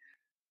property.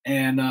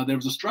 And there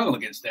was a struggle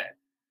against that.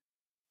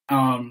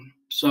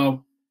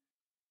 So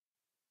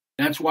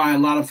that's why a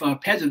lot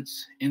of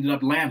peasants ended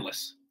up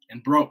landless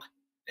and broke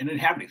and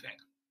didn't have anything.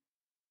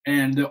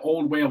 And the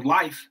old way of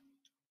life,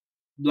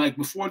 like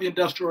before the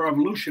Industrial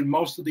Revolution,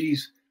 most of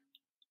these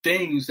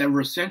things that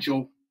were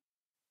essential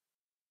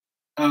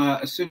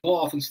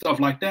cloth and stuff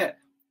like that,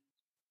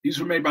 these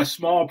were made by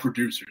small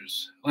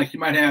producers. Like you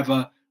might have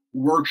a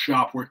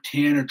workshop where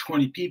 10 or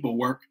 20 people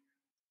work,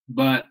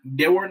 but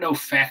there were no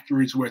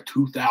factories where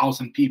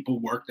 2,000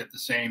 people worked at the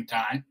same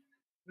time.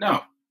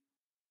 No.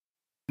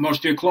 Most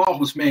of your cloth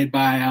was made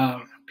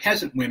by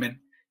peasant women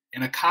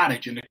in a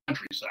cottage in the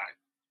countryside.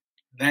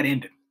 That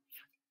ended.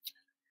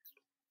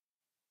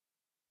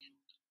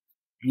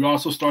 You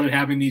also started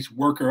having these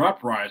worker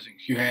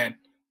uprisings. You had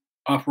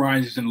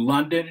uprisings in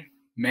London,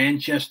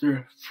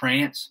 Manchester,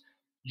 France,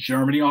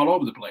 Germany, all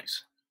over the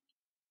place.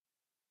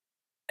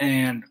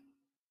 And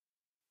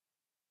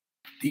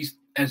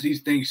as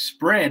these things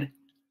spread,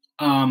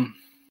 when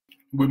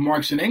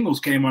Marx and Engels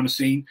came on the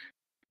scene,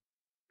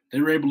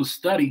 they were able to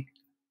study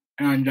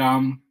and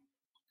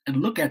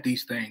look at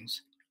these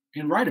things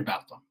and write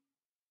about them.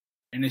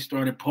 And they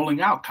started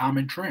pulling out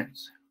common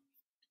trends.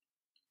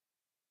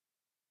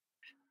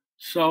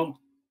 So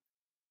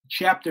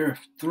chapter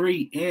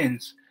 3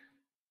 ends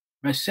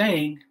by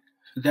saying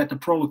that the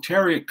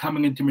proletariat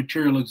coming into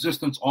material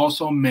existence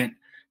also meant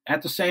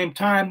at the same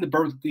time the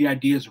birth of the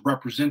ideas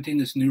representing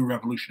this new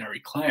revolutionary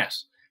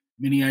class.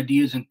 Many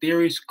ideas and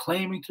theories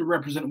claiming to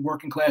represent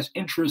working class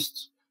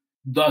interests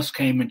thus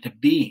came into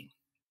being.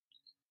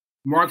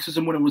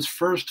 Marxism, when it was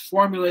first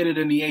formulated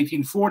in the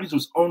 1840s,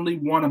 was only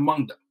one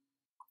among them.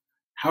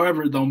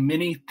 However, though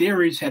many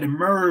theories had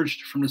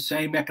emerged from the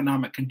same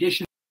economic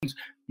conditions,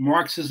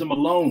 Marxism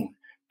alone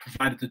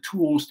provided the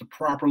tools to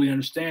properly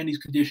understand these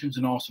conditions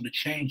and also to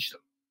change them.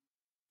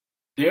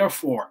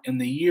 Therefore, in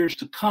the years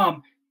to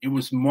come, it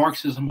was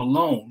Marxism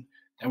alone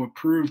that would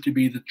prove to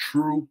be the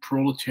true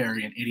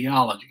proletarian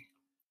ideology.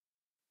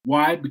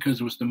 Why? Because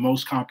it was the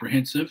most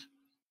comprehensive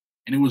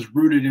and it was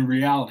rooted in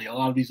reality. A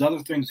lot of these other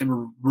things that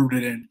were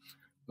rooted in,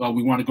 well,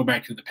 we want to go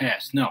back to the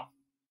past. No.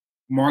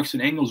 Marx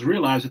and Engels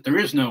realized that there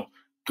is no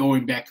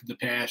going back to the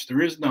past.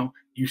 There is no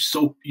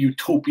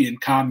utopian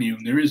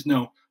commune. There is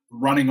no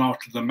running off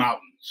to the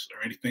mountains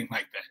or anything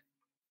like that.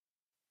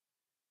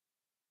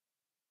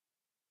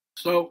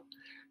 So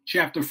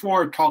chapter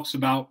 4 talks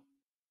about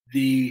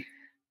the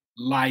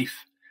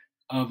life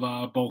of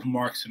both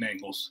Marx and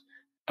Engels.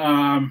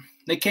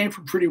 They came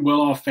from pretty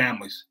well-off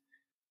families.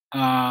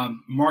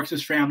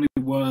 Marx's family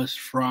was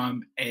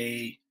from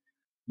a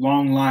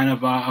long line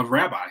of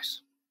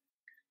rabbis.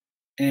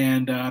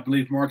 And I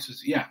believe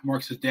Marx's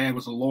dad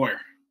was a lawyer.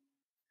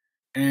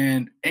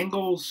 And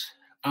Engels'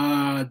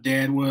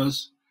 dad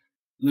was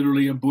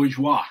literally a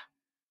bourgeois.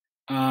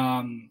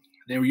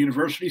 They were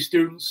university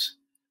students.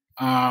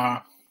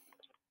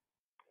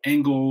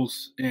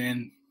 Engels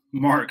and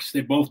Marx,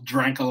 they both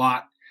drank a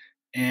lot.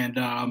 And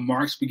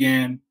Marx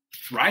began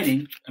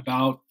writing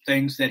about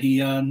things that he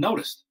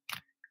noticed.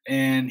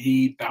 And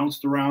he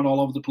bounced around all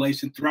over the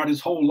place. And throughout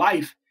his whole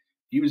life,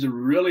 he was a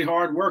really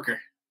hard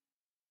worker.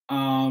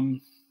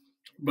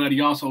 But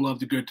he also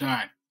loved a good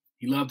time.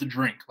 He loved to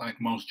drink,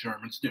 like most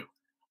Germans do.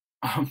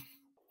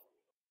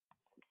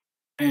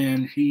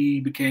 And he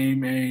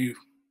became a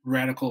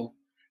radical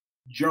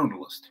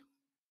journalist.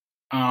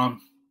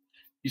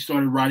 He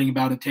started writing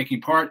about and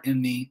taking part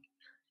in the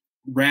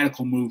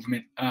radical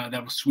movement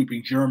that was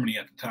sweeping Germany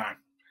at the time.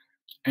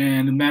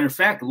 And as a matter of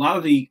fact,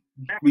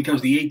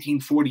 because the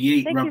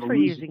 1848 Thank revolution. you for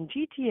using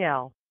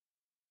GTL.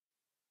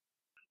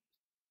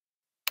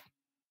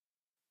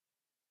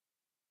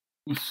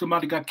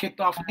 Somebody got kicked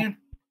off again?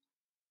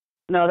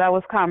 No, that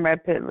was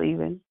Comrade Pitt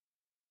leaving.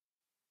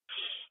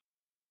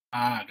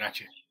 Ah,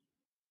 gotcha.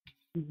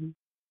 Hmm.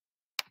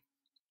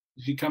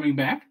 Is he coming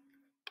back?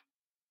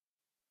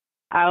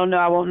 I don't know.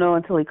 I won't know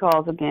until he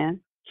calls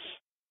again.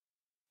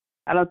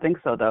 I don't think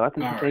so, though. I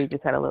think All he said he right.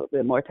 just had a little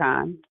bit more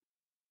time.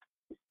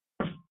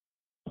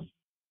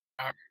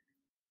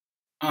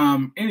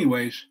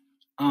 Anyways,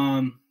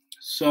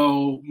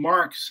 so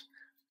Marx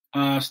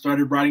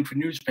started writing for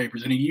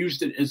newspapers, and he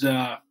used it as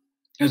a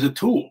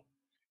tool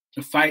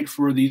to fight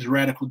for these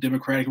radical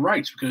democratic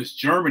rights, because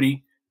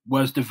Germany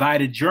was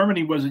divided.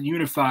 Germany wasn't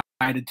unified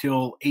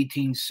until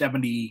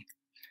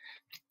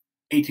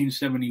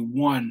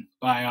 1871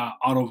 by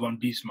Otto von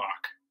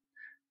Bismarck.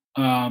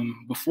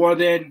 Before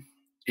then,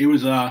 it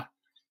was a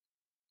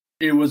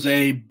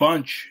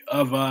bunch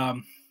of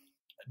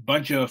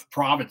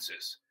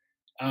provinces,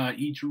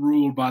 each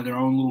ruled by their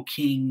own little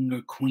king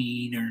or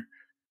queen or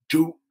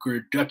duke or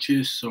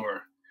duchess,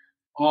 or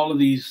all of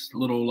these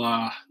little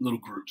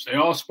groups. They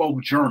all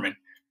spoke German,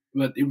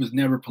 but it was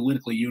never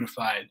politically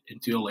unified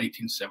until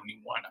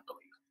 1871, I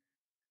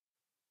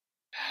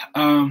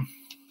believe.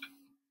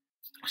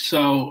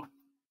 So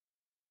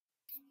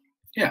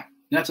yeah,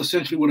 that's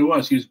essentially what it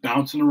was. He was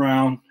bouncing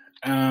around,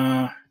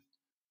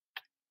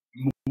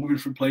 moving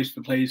from place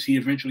to place. He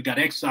eventually got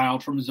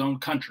exiled from his own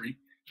country,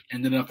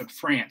 ended up in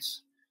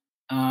France,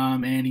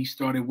 and he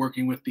started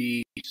working with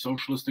the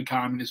socialist and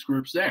communist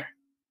groups there.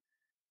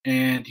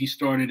 And he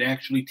started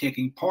actually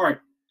taking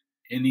part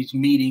in these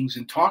meetings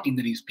and talking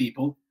to these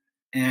people,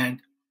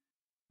 and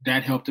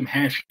that helped him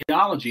hash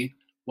theology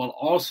while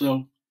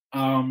also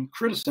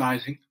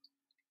criticizing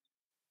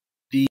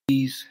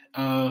these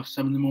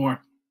some of the more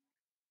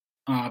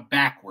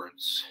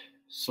backwards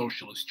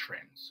socialist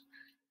trends.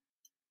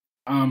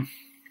 And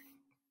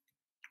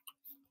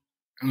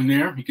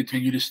there, he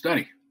continued his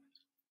study.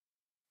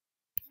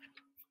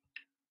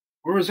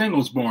 Where was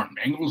Engels born?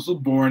 Engels was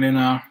born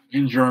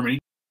in Germany,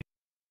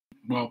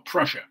 well,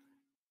 Prussia,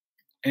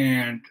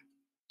 and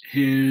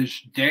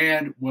his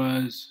dad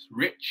was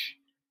rich,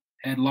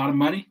 had a lot of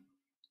money.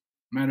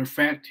 Matter of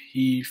fact,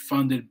 he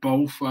funded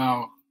both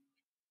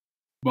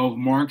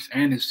Marx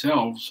and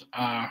himself's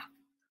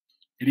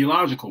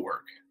ideological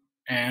work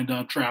and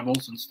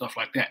travels and stuff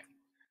like that.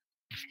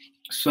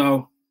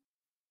 So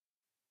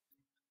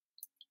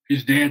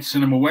his dad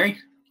sent him away,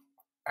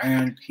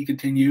 and he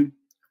continued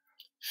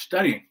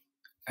studying,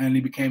 and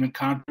he became a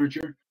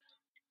controversial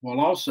while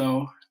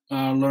also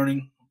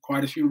learning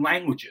quite a few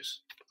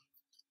languages.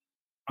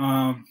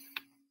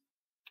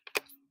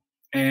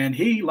 And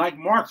he, like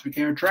Marx,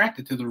 became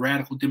attracted to the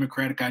radical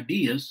democratic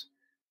ideas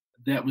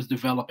that was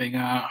developing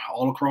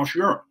all across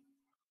Europe.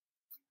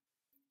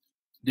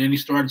 Then he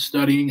started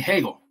studying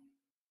Hegel.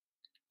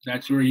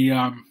 That's where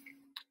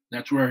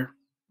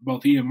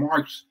both he and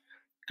Marx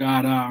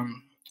got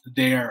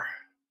their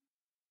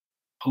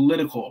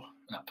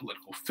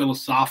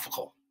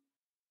philosophical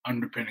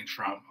underpinnings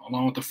from,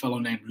 along with a fellow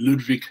named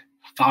Ludwig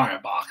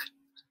Feuerbach.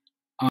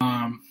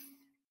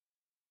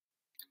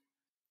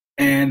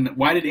 And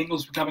why did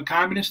Engels become a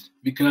communist?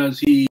 Because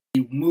he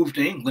moved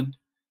to England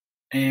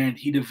and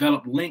he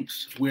developed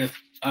links with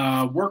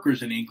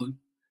workers in England,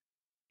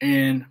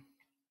 and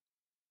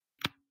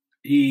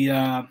he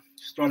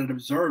started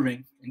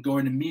observing and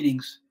going to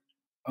meetings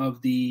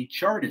of the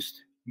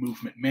Chartist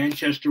movement.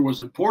 Manchester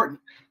was important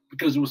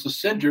because it was the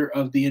center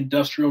of the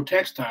industrial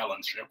textile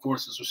industry. Of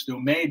course, this was still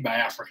made by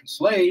African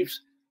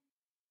slaves,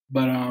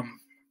 but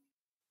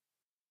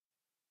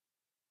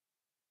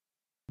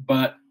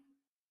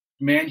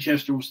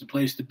Manchester was the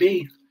place to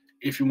be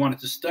if you wanted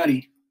to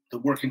study the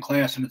working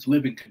class and its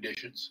living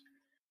conditions.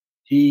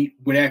 He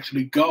would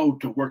actually go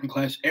to working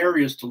class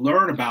areas to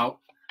learn about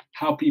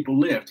how people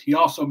lived. He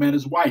also met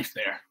his wife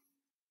there.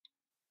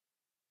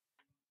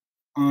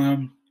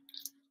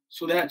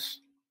 So that's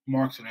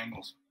Marx and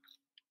Engels,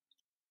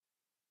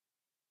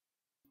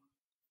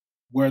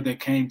 where they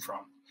came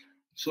from.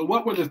 So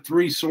what were the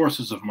three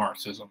sources of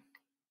Marxism?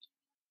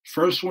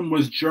 First one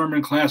was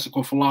German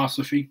classical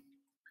philosophy.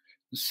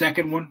 The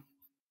second one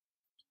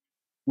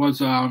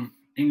was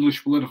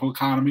English political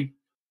economy.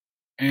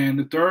 And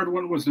the third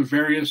one was the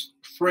various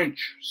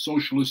French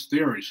socialist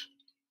theories.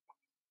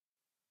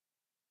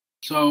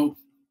 So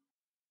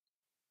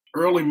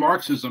early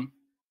Marxism,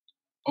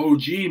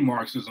 OG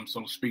Marxism,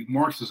 so to speak,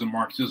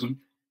 Marxism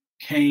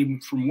came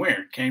from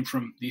where? It came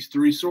from these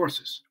three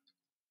sources: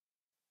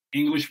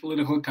 English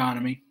political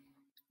economy,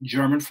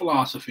 German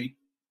philosophy,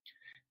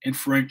 and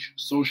French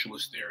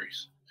socialist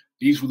theories.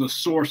 These were the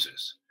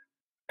sources.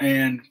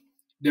 And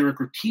there were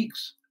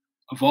critiques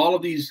of all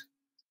of these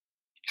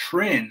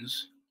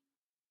trends,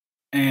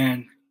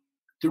 and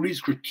through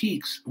these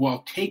critiques,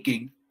 while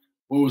taking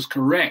what was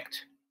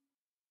correct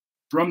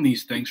from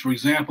these things. For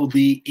example,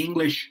 the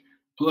English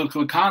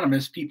political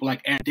economists, people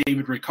like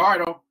David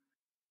Ricardo,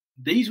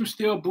 these were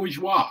still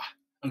bourgeois.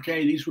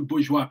 Okay, these were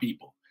bourgeois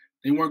people.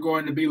 They weren't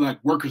going to be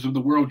like workers of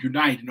the world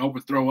unite and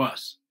overthrow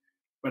us.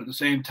 But at the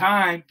same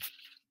time,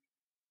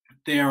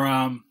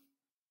 their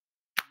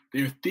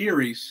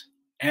theories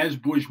as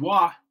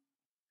bourgeois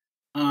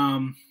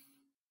even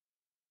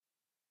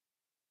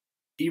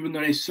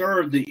though they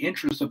served the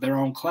interests of their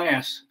own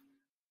class,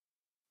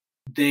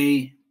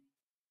 they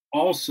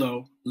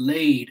also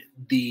laid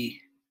the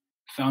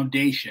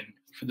foundation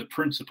for the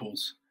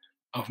principles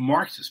of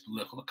Marxist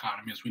political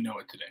economy as we know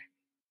it today.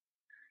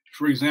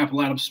 For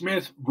example, Adam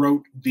Smith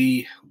wrote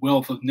The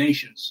Wealth of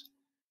Nations,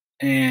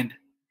 and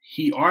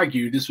he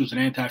argued, this was an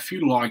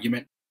anti-feudal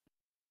argument,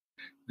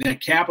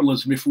 that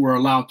capitalism, if it were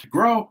allowed to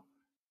grow,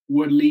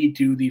 would lead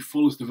to the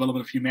fullest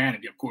development of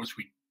humanity. Of course,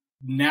 we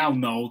now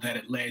know that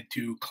it led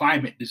to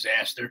climate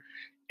disaster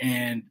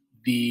and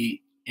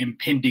the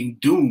impending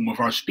doom of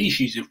our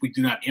species if we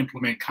do not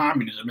implement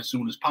communism as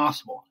soon as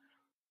possible.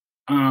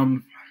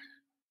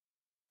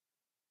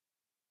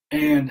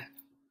 And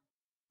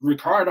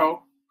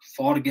Ricardo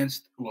fought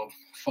against with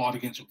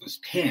his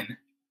pen,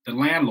 the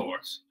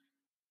landlords,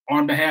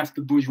 on behalf of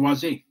the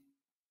bourgeoisie.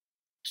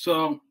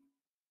 So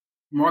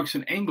Marx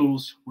and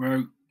Engels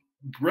were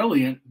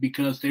brilliant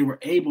because they were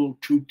able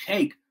to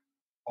take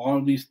all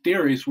of these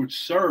theories which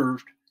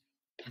served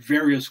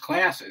various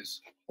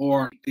classes,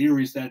 or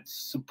theories that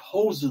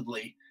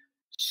supposedly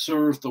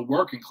served the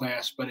working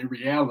class, but in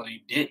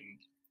reality didn't,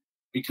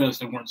 because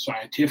they weren't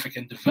scientific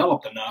and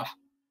developed enough,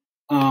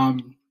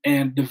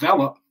 and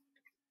develop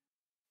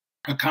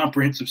a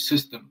comprehensive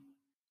system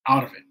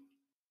out of it.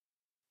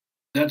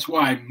 That's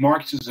why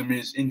Marxism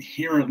is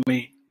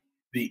inherently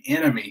the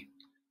enemy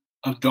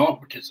of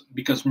dogmatism,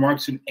 because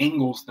Marx and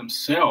Engels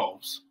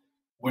themselves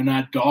were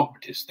not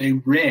dogmatists. They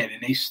read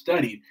and they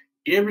studied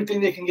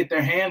everything they can get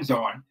their hands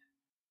on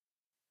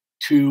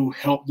to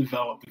help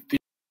develop the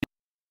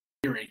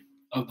theory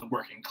of the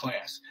working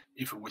class.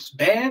 If it was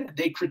bad,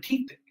 they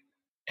critiqued it,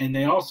 and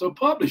they also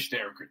published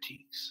their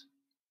critiques.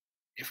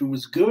 If it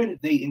was good,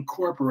 they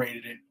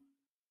incorporated it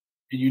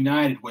and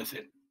united with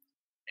it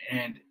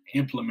and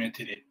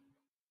implemented it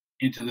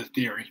into the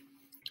theory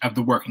of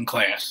the working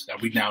class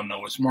that we now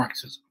know as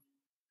Marxism.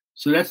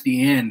 So that's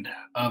the end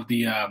of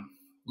the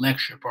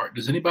lecture part.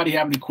 Does anybody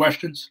have any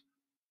questions?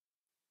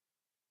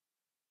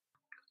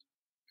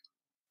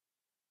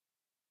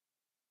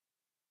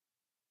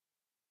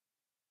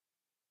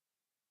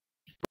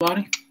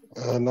 Anybody?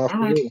 Not for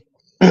All right. me.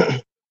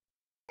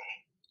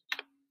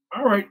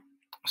 All right.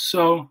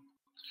 So,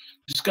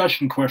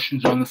 discussion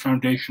questions on the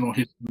foundational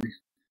history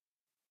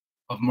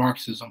of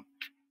Marxism.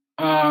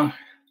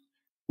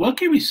 What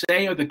can we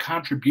say are the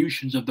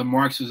contributions of the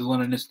Marxist,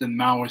 Leninist, and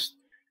Maoist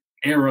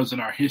eras in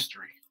our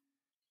history?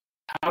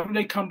 How do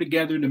they come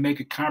together to make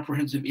a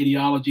comprehensive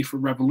ideology for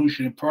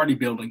revolution and party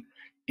building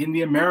in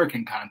the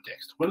American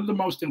context? What are the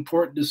most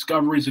important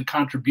discoveries and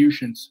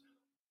contributions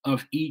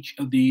of each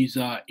of these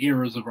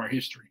eras of our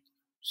history?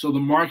 So the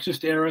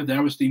Marxist era,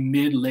 that was the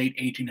mid-late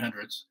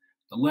 1800s.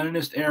 The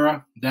Leninist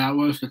era, that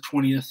was the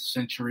 20th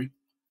century,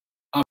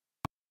 up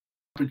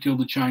until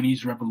the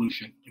Chinese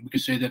Revolution. And we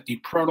could say that the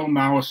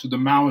proto-Maoist or the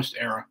Maoist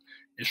era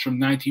is from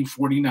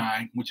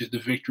 1949, which is the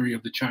victory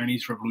of the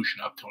Chinese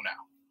Revolution up till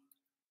now.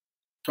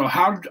 So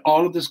how did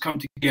all of this come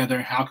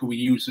together? How can we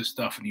use this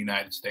stuff in the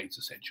United States,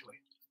 essentially?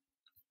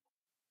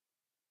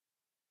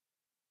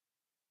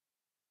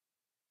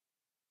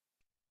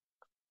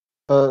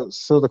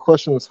 So the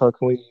question is, how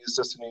can we use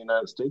this in the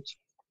United States?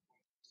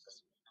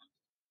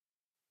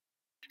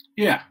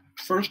 Yeah.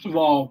 First of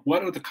all,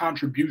 what are the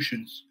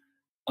contributions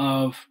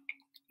of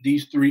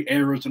these three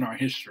eras in our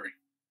history?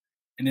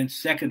 And then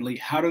secondly,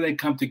 how do they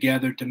come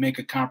together to make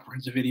a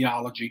comprehensive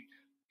ideology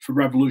for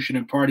revolution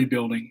and party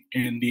building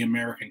in the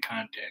American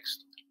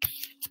context?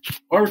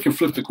 Or we can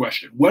flip the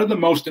question. What are the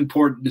most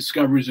important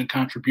discoveries and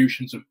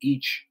contributions of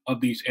each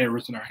of these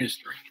eras in our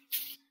history?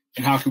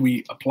 And how can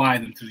we apply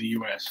them to the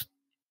U.S.?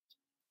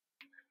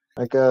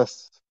 I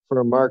guess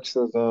for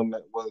Marxism,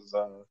 it was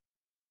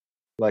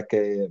like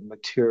a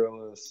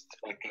materialist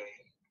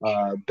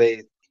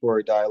base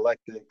for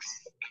dialectics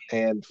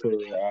and for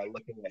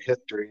looking at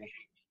history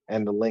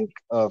and the link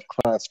of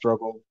class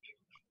struggle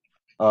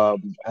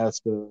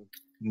as the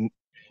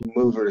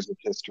movers of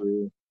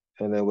history.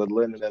 And then with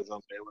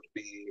Leninism, it would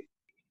be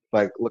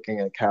like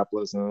looking at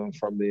capitalism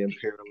from the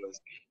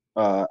imperialist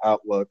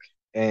outlook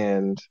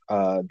and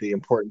the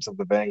importance of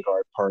the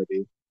vanguard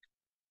party.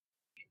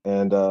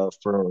 And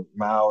for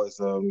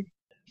Maoism,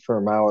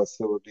 for Maoists,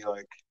 it would be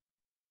like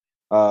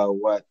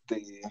what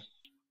the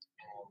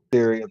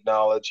theory of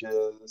knowledge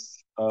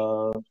is,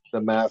 the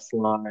mass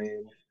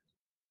line,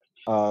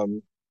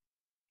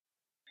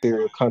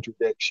 theory of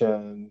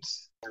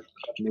contradictions,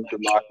 new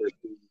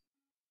democracy.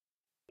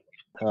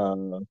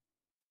 And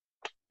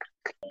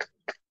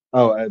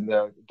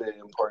the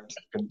importance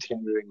of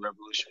continuing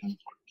revolution,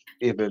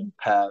 even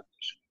past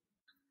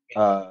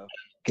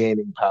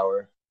gaining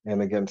power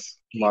and against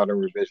modern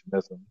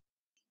revisionism.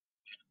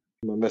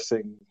 I feel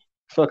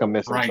like I'm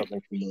missing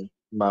something from the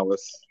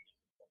Maoist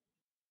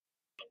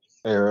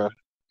era.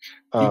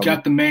 You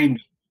got the main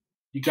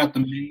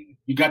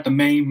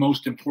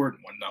most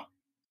important one though.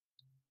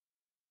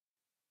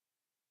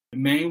 The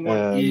main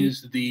one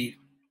is the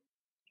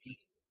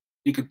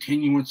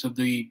continuance of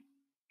the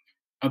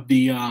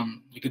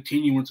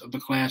continuance of the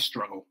class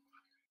struggle.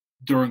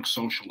 during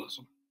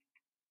socialism.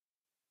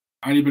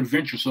 I'd even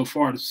venture so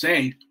far to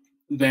say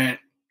that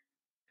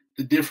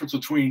the difference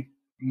between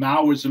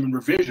Maoism and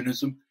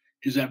revisionism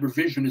is that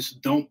revisionists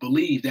don't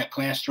believe that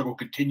class struggle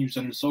continues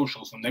under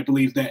socialism. They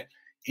believe that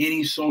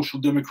any social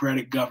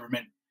democratic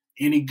government,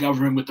 any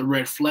government with the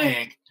red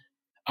flag,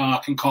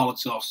 can call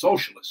itself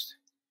socialist.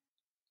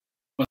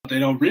 But they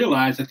don't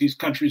realize that these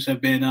countries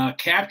have been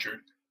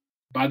captured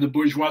by the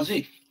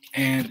bourgeoisie,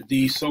 and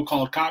the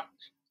so-called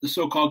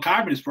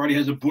Communist Party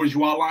has a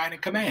bourgeois line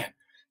of command.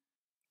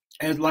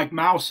 As like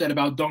Mao said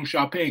about Deng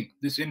Xiaoping,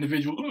 this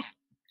individual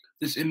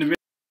does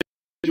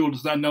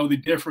not know the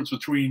difference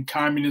between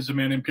communism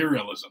and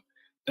imperialism.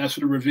 That's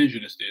what a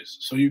revisionist is.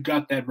 So you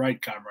got that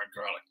right, Comrade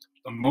Garlic.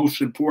 The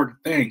most important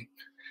thing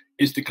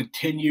is the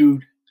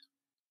continued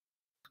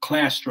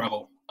class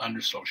struggle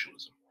under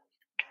socialism.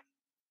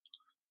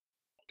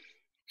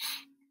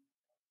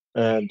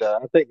 And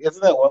I think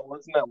wasn't that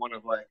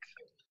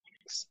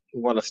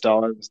one of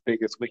Stalin's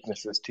biggest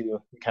weaknesses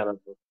too? He kind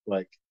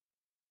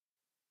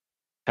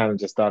of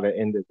just thought it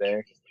ended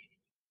there.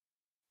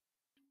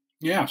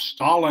 Yeah,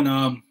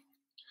 Stalin.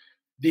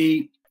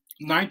 The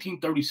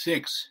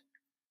 1936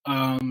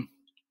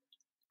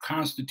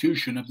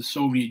 Constitution of the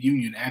Soviet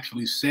Union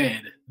actually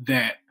said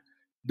that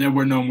there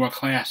were no more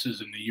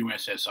classes in the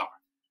USSR.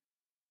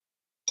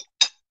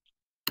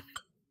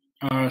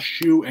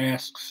 Shu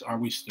asks, "Are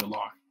we still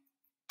on?"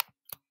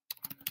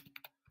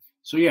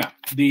 So yeah,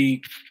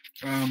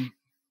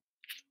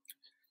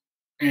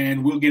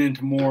 and we'll get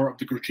into more of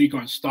the critique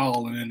on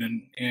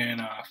Stalin in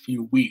a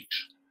few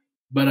weeks.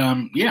 But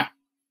yeah,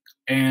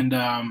 and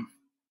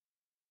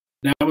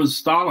that was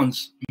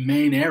Stalin's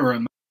main error,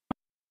 in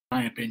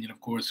my opinion.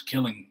 Of course,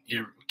 killing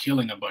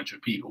a bunch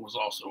of people was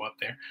also up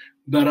there.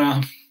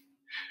 But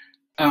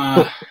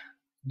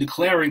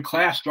declaring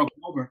class struggle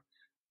over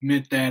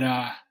meant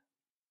that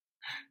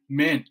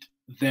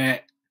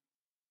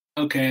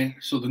okay,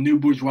 so the new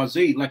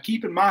bourgeoisie, like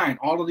keep in mind,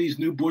 all of these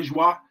new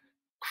bourgeois,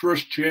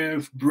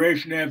 Khrushchev,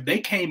 Brezhnev, they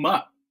came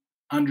up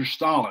under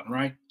Stalin,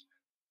 right?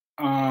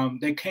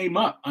 They came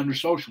up under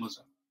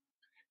socialism.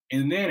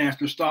 And then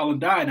after Stalin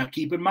died, now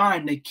keep in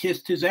mind, they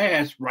kissed his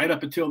ass right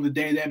up until the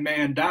day that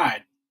man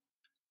died.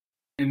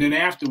 And then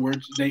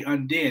afterwards, they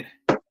undid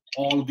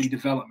all of the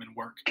development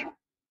work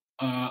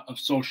of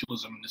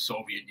socialism in the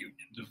Soviet Union,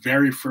 the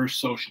very first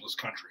socialist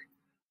country.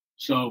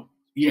 So,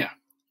 yeah,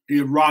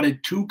 it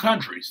rotted two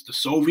countries, the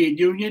Soviet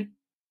Union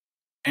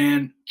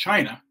and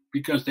China,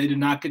 because they did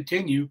not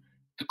continue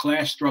the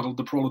class struggle of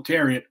the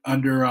proletariat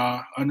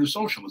under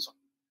socialism.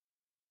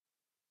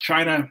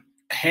 China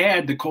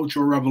had the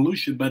Cultural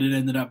Revolution, but it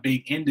ended up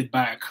being ended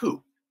by a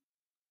coup.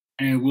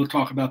 And we'll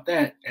talk about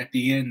that at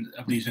the end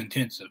of these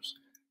intensives.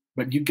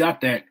 But you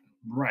got that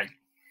right.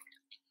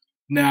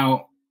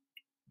 Now,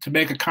 to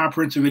make a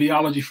comprehensive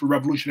ideology for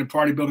revolution and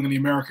party building in the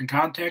American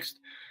context,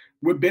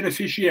 we're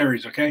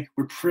beneficiaries, okay?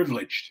 We're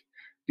privileged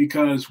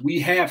because we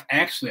have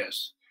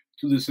access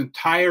to this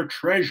entire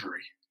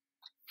treasury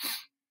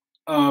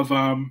of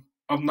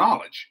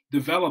knowledge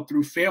developed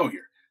through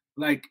failure.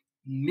 Like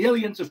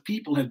millions of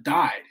people have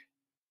died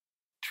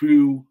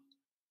to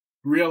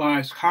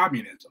realize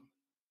communism.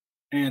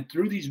 And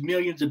through these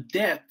millions of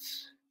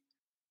deaths,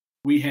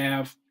 we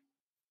have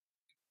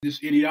this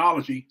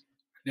ideology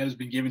that has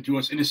been given to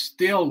us and is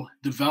still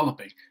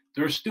developing.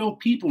 There are still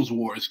people's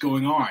wars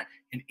going on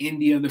in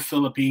India, the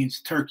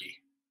Philippines,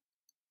 Turkey.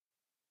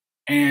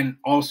 And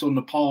also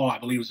Nepal, I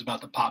believe, is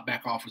about to pop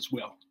back off as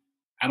well.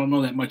 I don't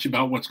know that much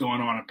about what's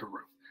going on in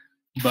Peru.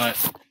 But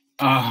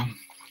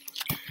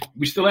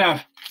we still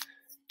have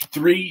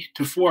 3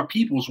 to 4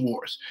 people's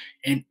wars.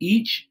 And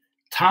each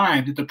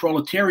time that the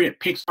proletariat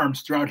picks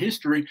arms throughout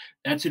history,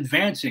 that's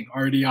advancing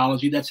our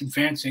ideology, that's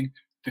advancing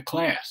the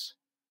class.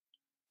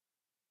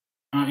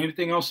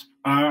 Anything else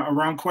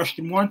around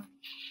question 1?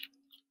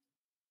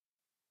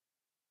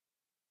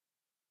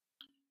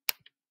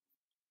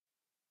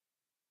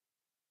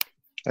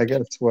 I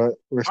guess what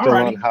we're still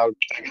on how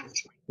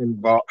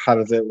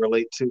does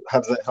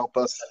it help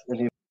us in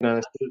the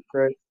United States,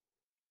 right?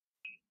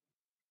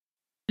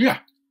 Yeah.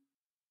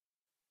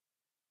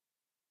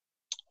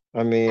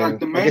 I mean, like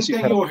the main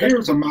thing you'll hear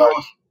is a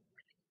Maoist.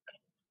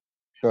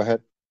 Go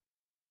ahead.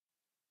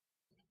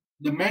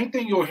 The main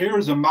thing you'll hear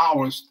is a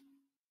Maoist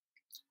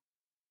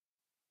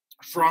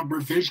from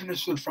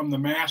revisionists and from the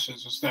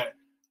masses is that,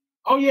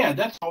 oh yeah,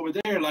 that's over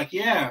there. Like,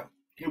 yeah,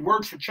 it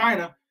worked for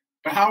China,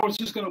 but how is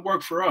this going to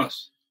work for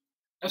us?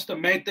 That's the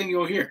main thing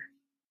you'll hear.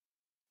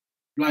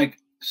 Like,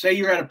 say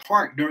you're at a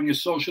park during a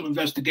social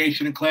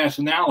investigation and class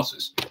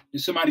analysis,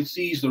 and somebody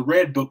sees the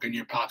red book in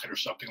your pocket or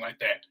something like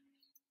that.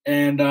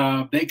 And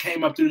they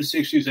came up through the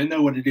 60s, they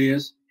know what it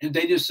is, and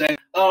they just say,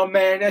 oh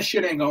man, that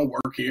shit ain't going to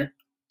work here.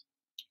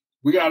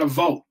 We got to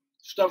vote.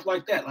 Stuff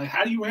like that. Like,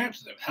 how do you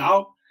answer them?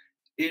 How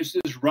is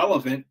this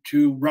relevant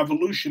to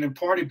revolution and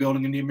party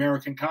building in the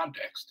American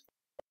context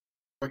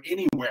or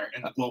anywhere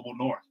in the global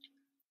north?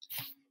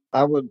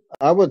 I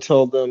would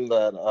tell them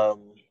that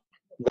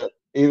that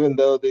even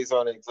though these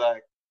aren't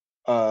exact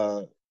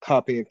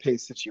copy and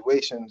paste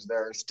situations,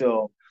 there are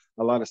still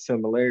a lot of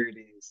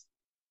similarities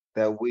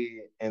that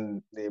we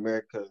in the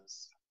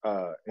Americas,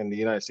 in the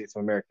United States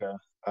of America,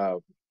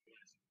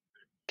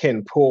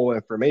 can pull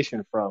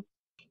information from,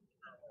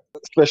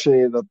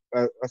 especially in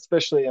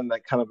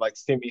that kind of like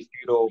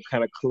semi-feudal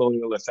kind of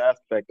colonialist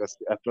aspect.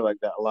 I feel like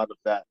that a lot of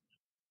that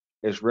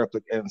is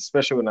replicated,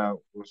 especially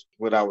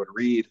when I would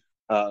read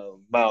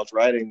Miles'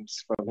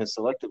 writings from his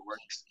selected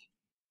works.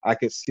 I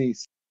could see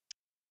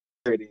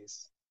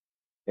similarities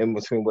in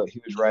between what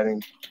he was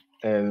writing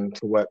and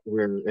to what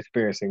we're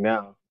experiencing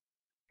now.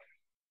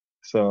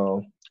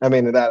 So, I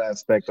mean, in that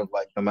aspect of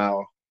like the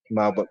Mao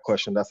book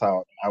question, that's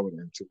how I would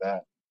answer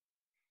that.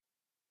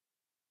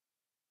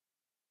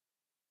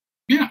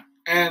 Yeah,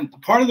 and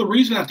part of the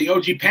reason that the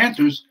OG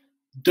Panthers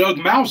dug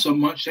Mao so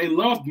much, they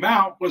loved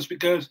Mao, was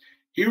because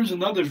here's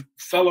another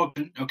fellow.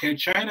 Okay,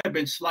 China had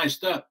been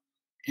sliced up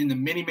into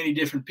many, many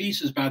different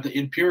pieces by the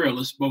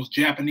imperialists, both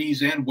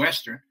Japanese and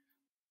Western.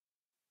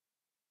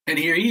 And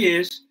here he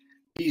is.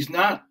 He's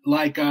not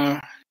like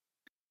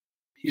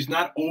he's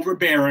not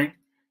overbearing,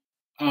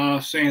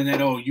 saying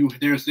that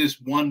there's this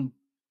one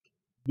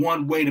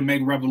way to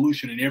make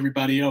revolution and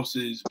everybody else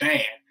is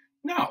bad.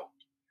 No,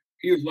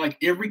 he was like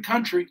every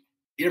country,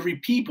 every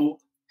people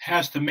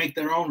has to make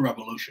their own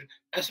revolution.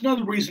 That's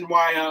another reason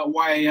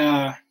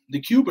why the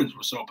Cubans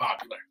were so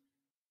popular,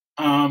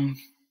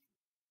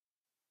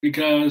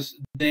 because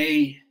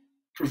they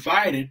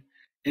provided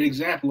an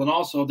example, and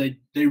also they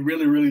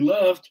really, really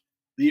loved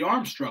the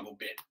armed struggle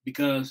bit,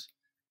 because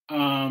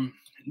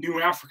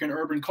New African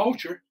urban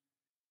culture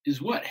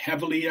is what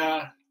heavily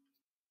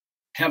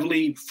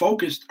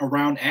focused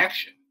around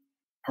action,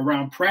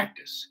 around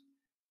practice.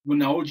 When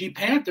the OG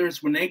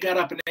Panthers, when they got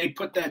up and they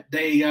put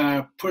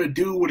a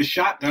dude with a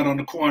shotgun on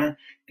the corner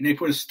and they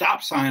put a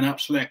stop sign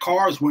up so that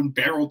cars wouldn't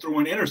barrel through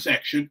an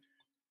intersection,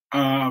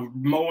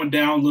 mowing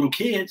down little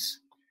kids,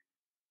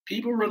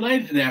 people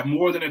related to that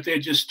more than if they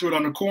just stood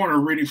on the corner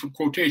reading from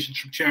quotations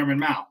from Chairman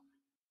Mao.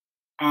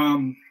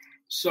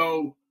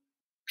 So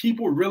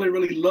people really,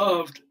 really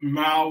loved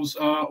Mao's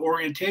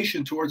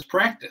orientation towards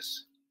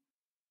practice.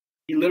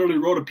 He literally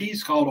wrote a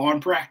piece called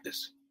On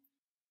Practice.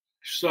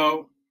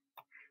 So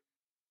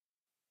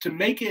to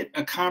make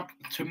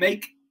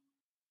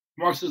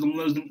Marxism,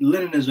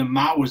 Leninism,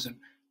 Maoism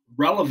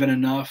relevant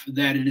enough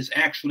that it is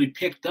actually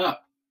picked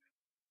up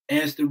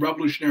as the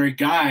revolutionary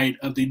guide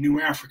of the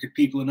new African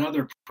people and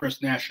other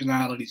oppressed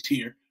nationalities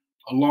here,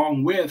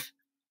 along with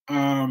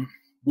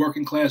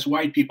working class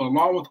white people,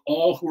 along with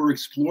all who are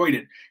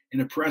exploited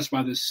and oppressed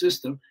by this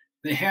system,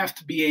 they have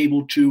to be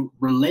able to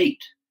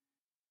relate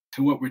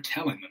to what we're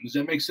telling them. Does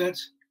that make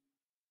sense?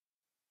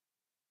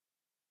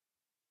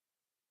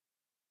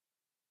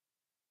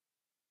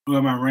 Or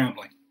am I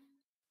rambling?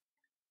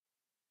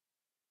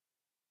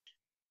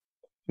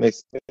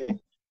 Makes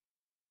sense.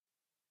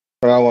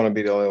 But I don't want to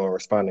be the only one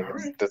responding.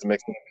 Right. Does it make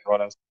sense to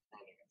everyone else?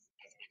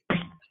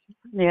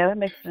 Yeah, that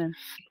makes sense.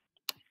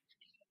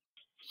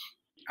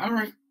 All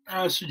right.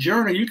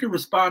 Sojourner, you can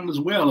respond as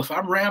well. If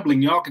I'm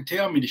rambling, y'all can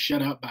tell me to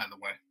shut up, by the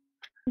way.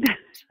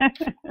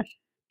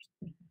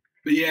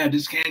 But yeah,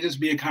 this can't just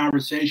be a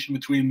conversation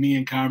between me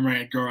and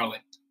Comrade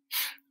Garland.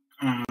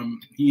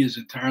 He is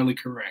entirely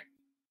correct.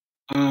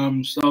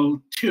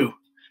 So, 2,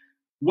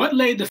 what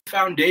laid the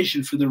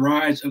foundation for the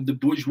rise of the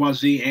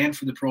bourgeoisie and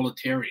for the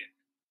proletariat?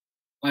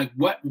 Like,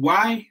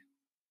 why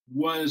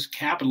was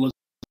capitalism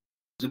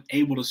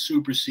able to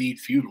supersede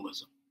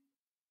feudalism?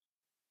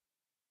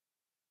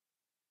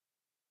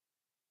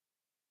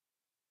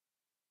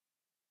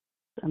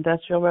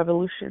 Industrial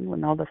Revolution,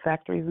 when all the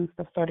factories and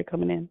stuff started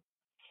coming in.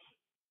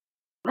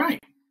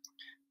 Right.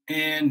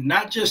 And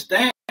not just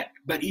that,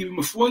 but even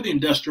before the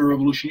Industrial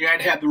Revolution, you had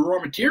to have the raw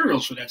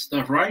materials for that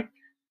stuff, right?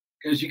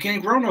 Because you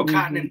can't grow no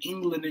cotton in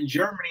England and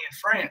Germany and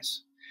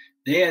France.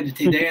 They had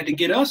to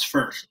get us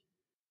first.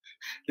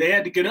 They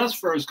had to get us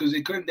first because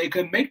they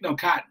couldn't make no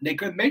cotton. They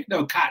couldn't make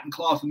no cotton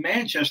cloth in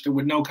Manchester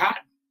with no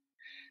cotton.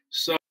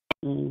 So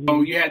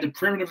you had the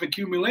primitive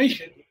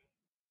accumulation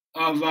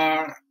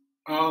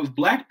of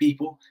black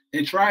people.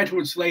 They tried to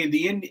enslave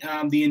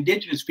the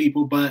indigenous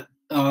people, but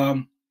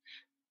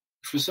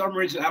for some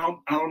reason, I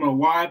don't know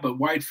why, but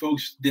white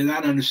folks did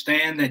not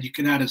understand that you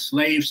cannot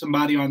enslave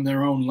somebody on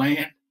their own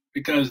land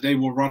because they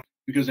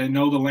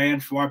know the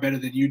land far better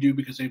than you do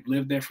because they've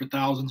lived there for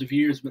thousands of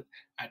years. But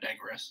I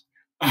digress.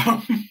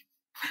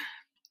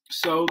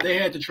 So they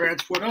had to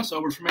transport us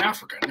over from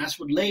Africa, and that's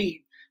what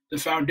laid the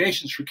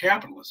foundations for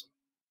capitalism.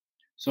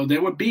 So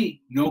there would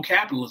be no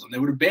capitalism. There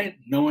would have been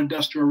no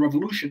industrial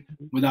revolution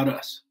without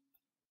us.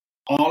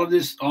 All of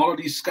these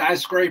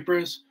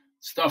skyscrapers,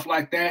 stuff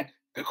like that,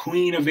 the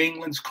Queen of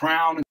England's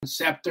crown and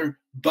scepter,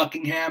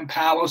 Buckingham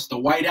Palace, the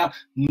White House,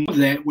 none of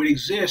that would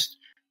exist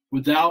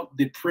without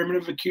the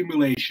primitive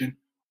accumulation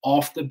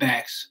off the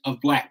backs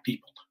of black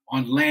people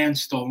on land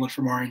stolen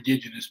from our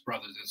indigenous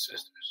brothers and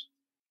sisters.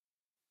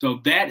 So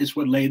that is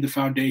what laid the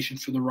foundation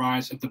for the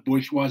rise of the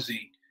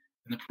bourgeoisie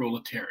and the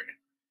proletariat.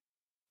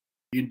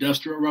 The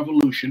Industrial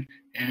Revolution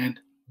and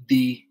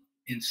the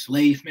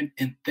enslavement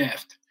and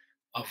theft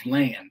of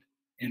land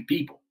and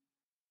people.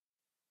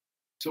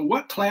 So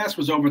what class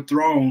was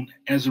overthrown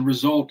as a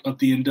result of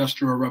the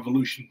Industrial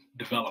Revolution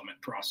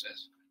development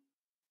process?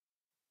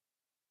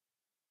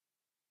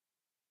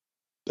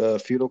 The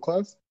feudal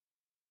class?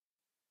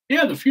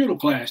 Yeah, the feudal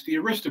class, the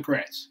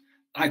aristocrats.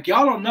 Like,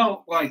 y'all don't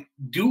know, like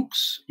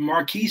dukes,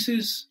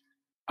 marquises,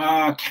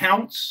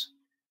 counts,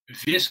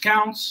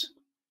 viscounts,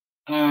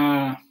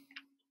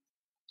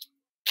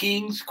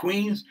 kings,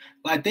 queens,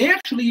 like they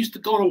actually used to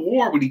go to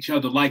war with each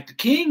other. Like the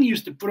king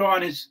used to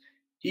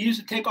he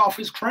used to take off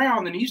his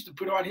crown and he used to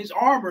put on his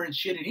armor and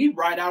shit, and he'd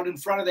ride out in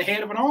front of the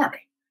head of an army.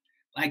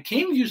 Like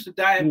kings used to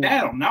die in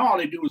battle. Now all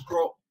they do is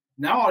grow.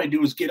 Now all they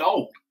do is get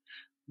old.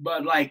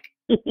 But like,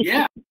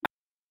 yeah,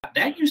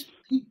 that used to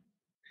be.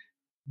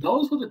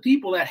 Those were the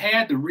people that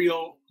had the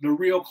real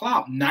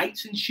clout,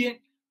 knights and shit.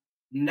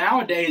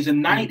 Nowadays, a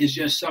knight is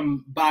just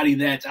somebody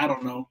that's, I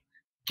don't know,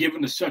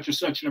 given such or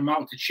such an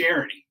amount to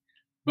charity.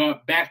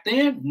 But back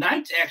then,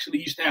 knights actually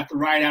used to have to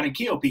ride out and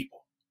kill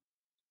people.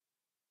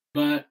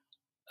 But,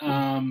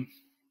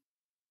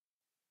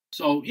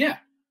 so yeah,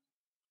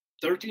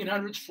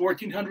 1300s,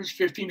 1400s,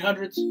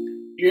 1500s,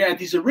 you had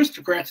these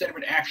aristocrats that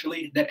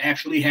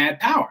actually had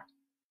power.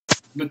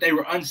 But they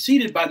were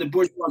unseated by the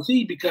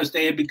bourgeoisie because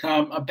they had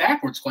become a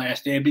backwards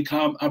class. They had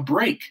become a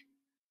brake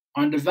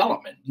on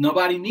development.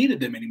 Nobody needed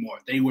them anymore.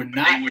 They were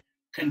not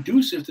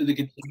conducive to the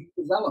continued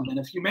development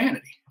of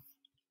humanity.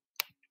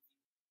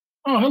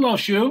 Oh, hello,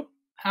 Shu.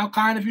 How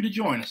kind of you to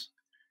join us.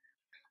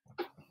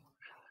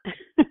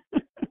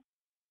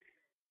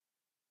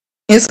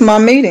 It's my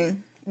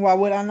meeting. Why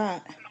would I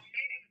not?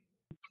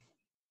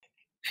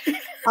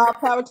 All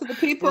power to the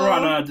people. We're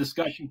on a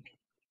discussion.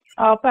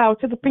 All power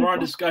to the people. We're on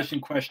discussion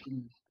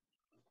question.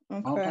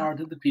 Okay. All power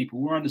to the people.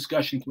 We're on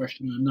discussion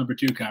question number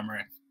 2,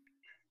 comrade.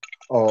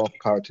 All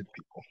power to the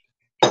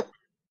people.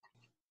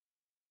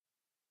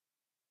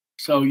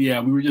 So yeah,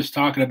 we were just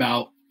talking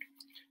about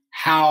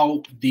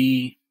how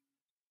the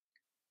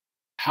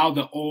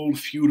old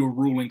feudal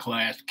ruling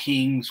class,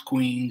 kings,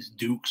 queens,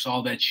 dukes,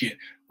 all that shit,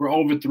 were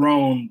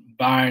overthrown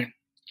by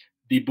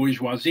the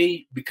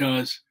bourgeoisie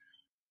because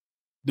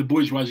the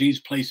bourgeoisie's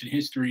place in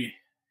history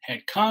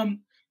had come,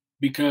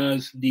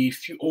 because the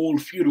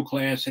old feudal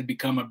class had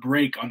become a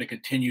brake on the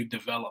continued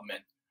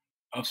development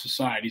of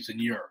societies in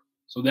Europe.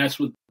 So that's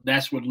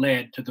what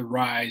led to the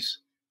rise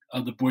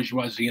of the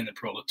bourgeoisie and the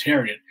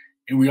proletariat.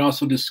 And we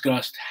also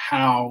discussed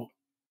how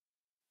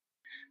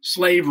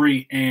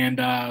slavery and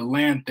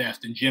land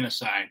theft and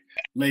genocide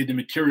laid the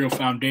material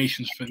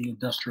foundations for the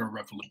Industrial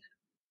Revolution.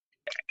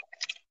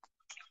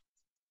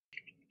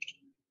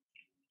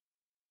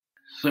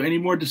 So any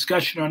more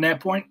discussion on that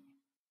point?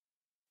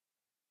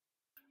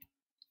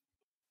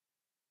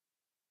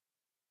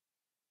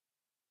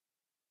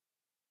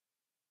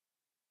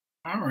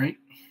 All right.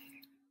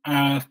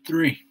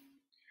 3.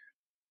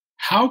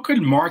 How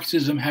could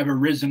Marxism have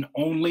arisen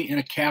only in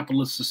a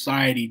capitalist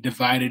society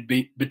divided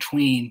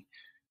between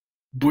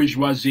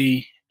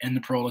bourgeoisie and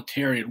the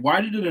proletariat? Why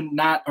did it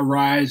not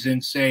arise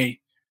in, say,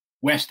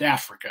 West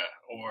Africa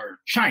or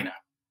China?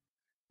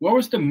 What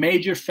was the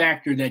major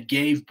factor that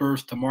gave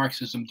birth to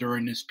Marxism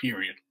during this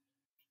period?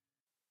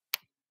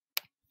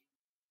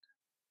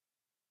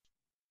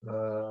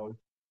 I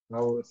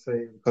would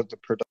say because the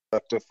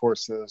productive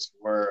forces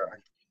were,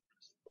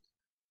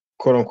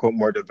 quote unquote,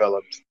 more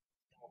developed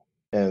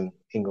in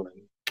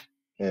England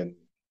and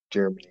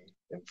Germany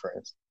and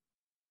France.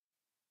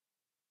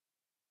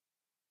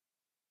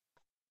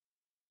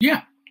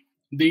 Yeah,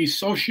 the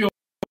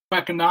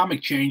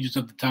socio-economic changes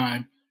of the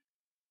time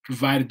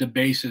provided the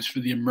basis for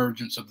the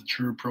emergence of the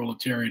true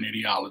proletarian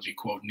ideology,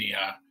 quoting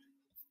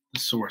the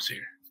source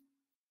here.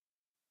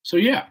 So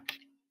yeah,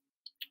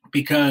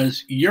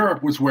 because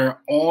Europe was where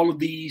all of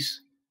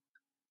these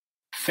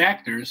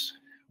factors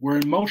were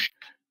in motion.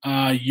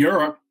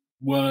 Europe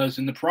was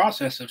in the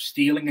process of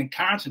stealing and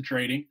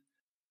concentrating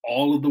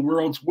all of the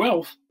world's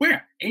wealth.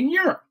 Where? In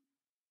Europe.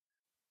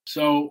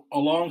 So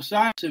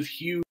alongside of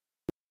huge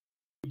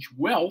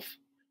wealth,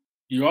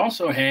 you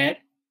also had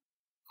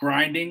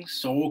grinding,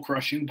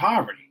 soul-crushing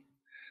poverty.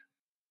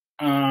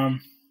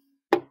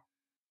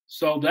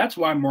 So that's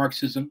why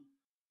Marxism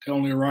could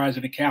only arise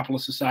in a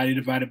capitalist society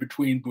divided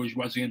between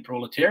bourgeoisie and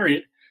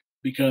proletariat,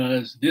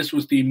 because this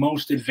was the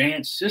most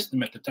advanced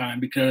system at the time,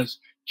 because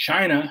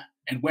China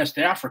and West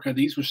Africa,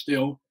 these were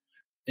still,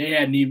 they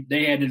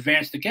hadn't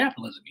advanced to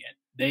capitalism yet.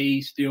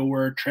 They still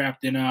were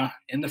trapped in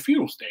the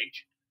feudal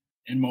stage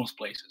in most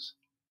places.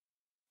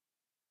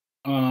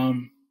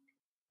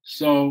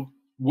 So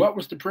what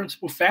was the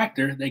principal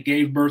factor that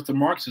gave birth to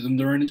Marxism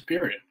during this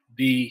period?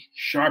 The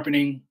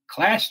sharpening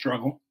class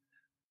struggle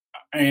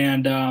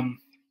and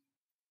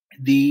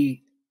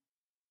the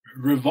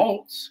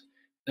revolts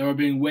that were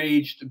being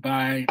waged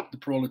by the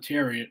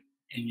proletariat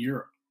in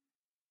Europe.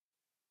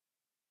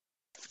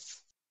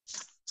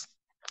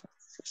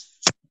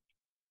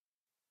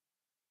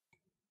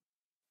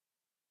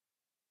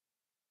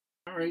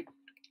 All right,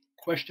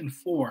 question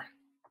 4.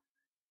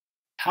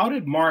 How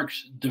did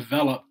Marx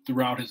develop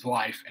throughout his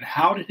life, and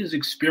how did his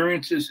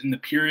experiences in the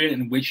period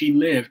in which he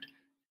lived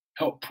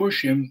helped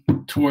push him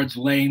towards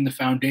laying the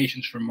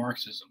foundations for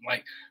Marxism.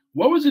 Like,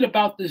 what was it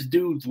about this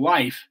dude's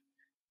life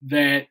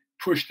that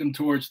pushed him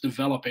towards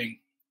developing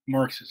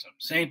Marxism?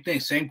 Same thing,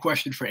 same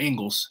question for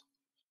Engels.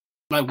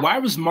 Like, why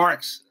was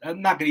Marx,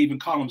 I'm not going to even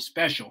call him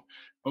special,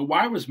 but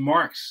why was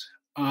Marx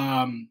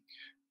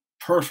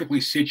perfectly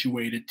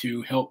situated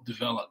to help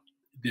develop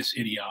this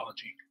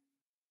ideology?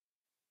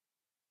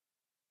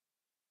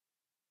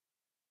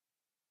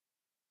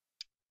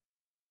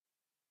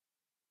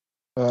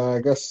 I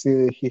guess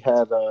he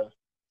had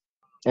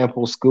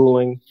ample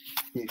schooling.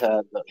 He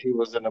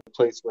was in a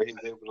place where he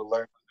was able to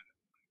learn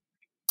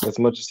as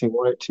much as he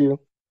wanted to.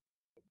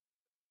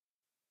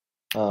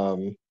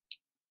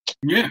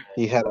 Yeah,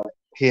 he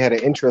had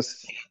an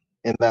interest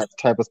in that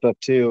type of stuff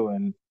too,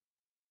 and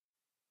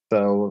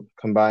so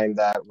combine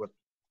that with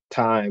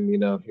time, he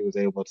was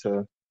able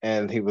to,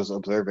 and he was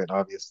observant,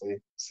 obviously.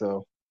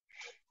 So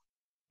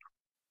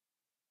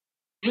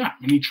yeah,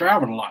 and he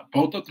traveled a lot.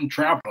 Both of them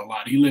traveled a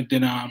lot. He lived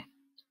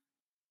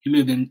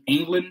in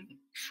England,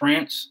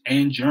 France,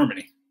 and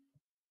Germany.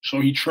 So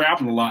he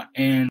traveled a lot,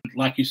 and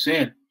like you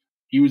said,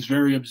 he was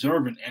very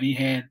observant, and he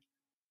had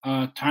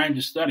time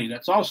to study.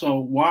 That's also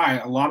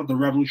why a lot of the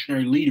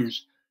revolutionary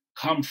leaders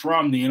come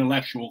from the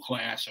intellectual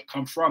class or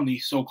come from the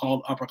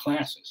so-called upper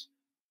classes,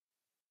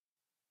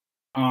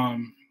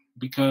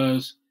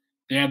 because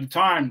they had the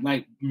time.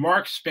 Like,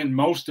 Marx spent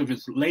most of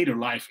his later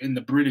life in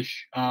the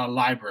British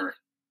library.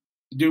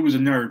 The dude was a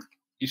nerd.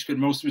 He spent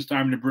most of his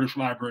time in the British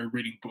library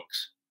reading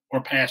books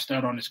or passed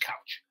out on his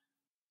couch.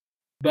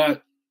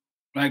 But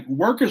like,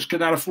 workers could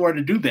not afford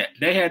to do that.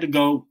 They had to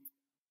go.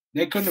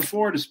 They couldn't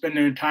afford to spend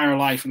their entire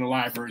life in the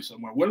library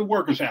somewhere. What do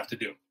workers have to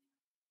do?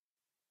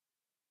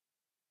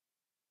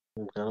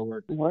 gotta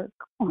work.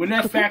 When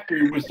that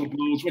factory whistle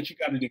blows, what you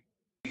got to do?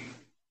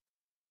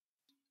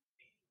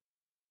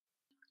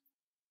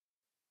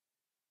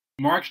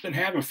 Marx didn't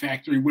have a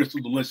factory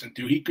whistle to listen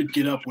to. He could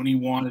get up when he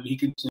wanted. He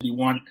could say he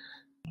wanted.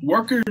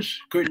 Workers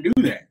couldn't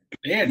do that.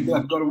 They had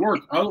to go to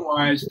work.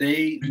 Otherwise,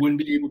 they wouldn't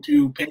be able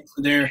to pay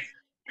for their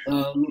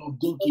little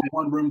dinky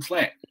one-room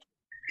flat.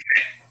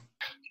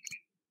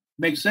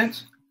 Make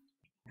sense?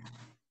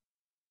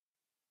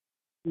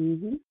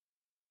 Mm-hmm.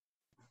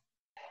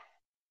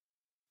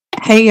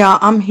 Hey y'all,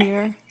 I'm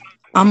here.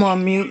 I'm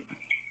on mute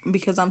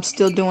because I'm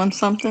still doing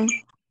something.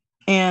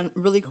 And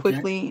really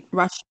quickly,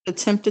 Rashid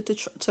attempted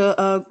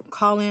to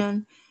call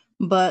in,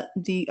 but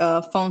the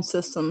phone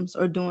systems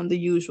are doing the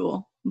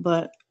usual.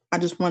 But I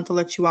just want to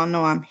let you all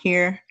know I'm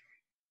here,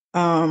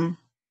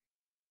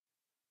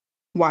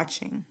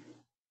 watching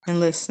and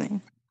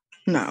listening.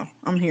 No,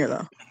 I'm here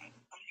though.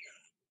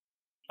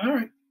 All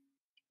right.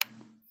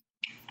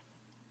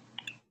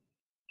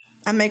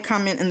 I may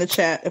comment in the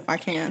chat if I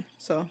can.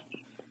 So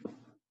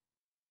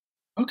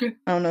Okay.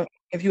 I don't know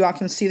if you all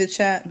can see the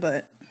chat,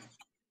 but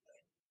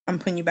I'm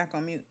putting you back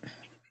on mute.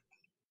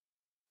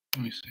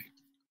 Let me see.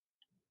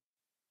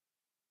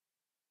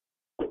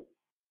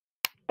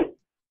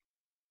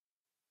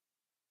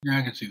 Yeah,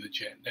 I can see the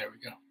chat. There we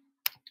go.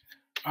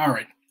 All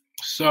right.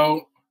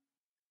 So,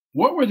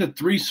 what were the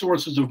three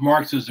sources of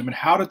Marxism, and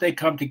how did they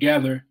come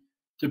together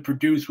to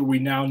produce what we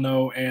now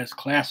know as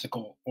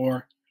classical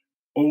or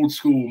old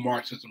school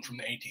Marxism from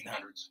the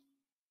 1800s?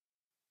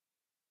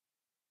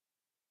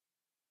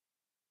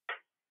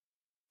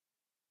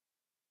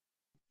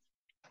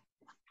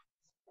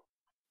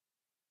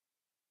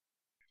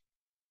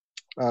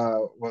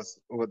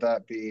 Would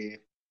that be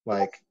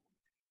like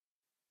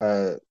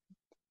a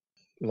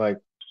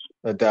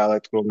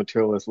dialectical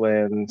materialist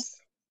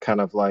lens,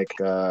 kind of like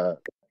the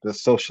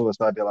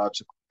socialist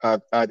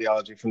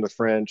ideology from the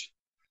French,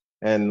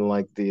 and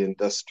like the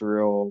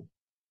industrial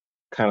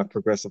kind of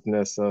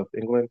progressiveness of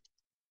England?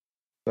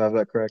 Do I have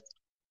that correct?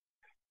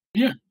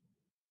 Yeah.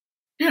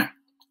 Yeah.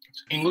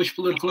 It's English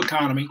political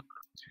economy,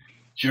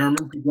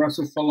 German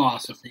progressive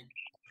philosophy,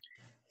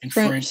 and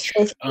French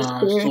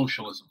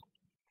socialism.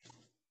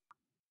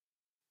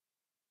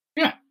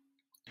 Yeah.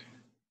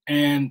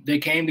 And they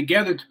came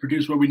together to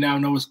produce what we now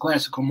know as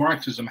classical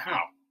Marxism.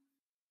 How?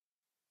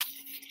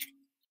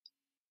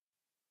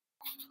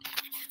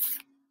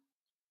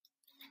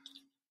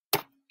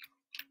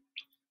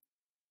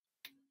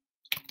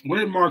 What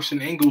did Marx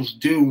and Engels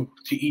do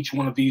to each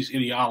one of these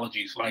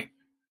ideologies, like,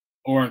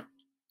 or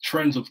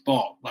trends of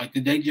thought? Like,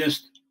 did they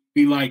just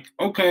be like,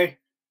 okay,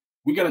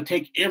 we're going to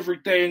take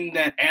everything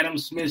that Adam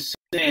Smith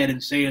said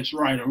and say it's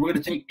right, or we're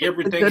going to take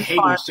everything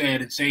Hegel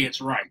said and say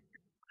it's right?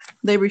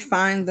 They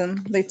refined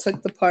them. They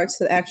took the parts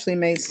that actually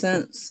made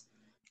sense,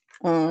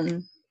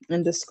 and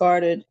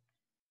discarded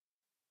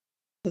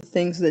the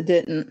things that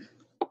didn't.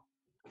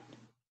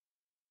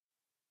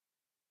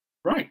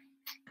 Right.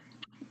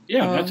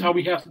 Yeah, that's how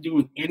we have to do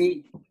with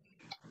any.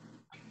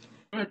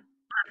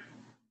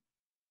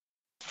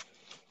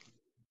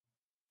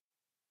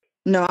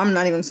 No, I'm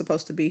not even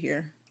supposed to be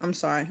here. I'm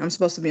sorry. I'm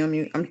supposed to be on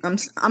mute.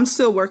 I'm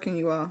still working,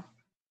 you all.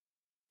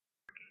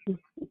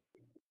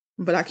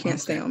 But I can't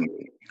stay on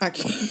mute. I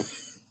can't.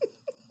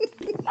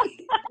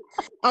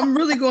 I'm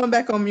really going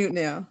back on mute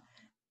now.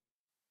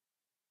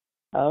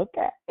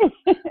 Okay.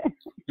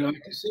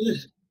 Like you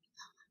said.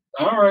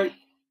 All right.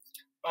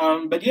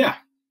 But yeah,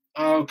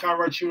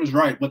 Comrade Chu was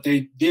right. What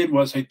they did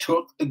was they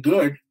took the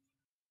good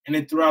and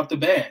they threw out the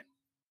bad.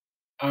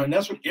 And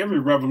that's what every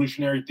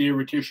revolutionary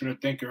theoretician or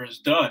thinker has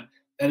done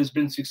that has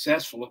been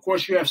successful. Of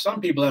course, you have some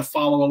people that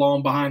follow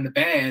along behind the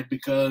bad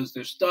because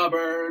they're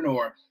stubborn,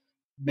 or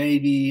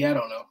maybe, I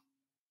don't know.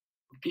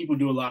 People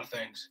do a lot of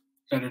things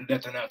that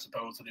they're not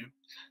supposed to do.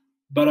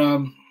 But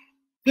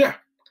yeah,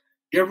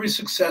 every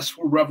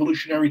successful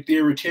revolutionary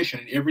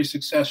theoretician, every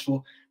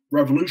successful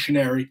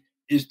revolutionary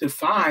is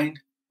defined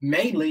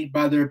mainly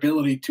by their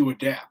ability to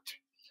adapt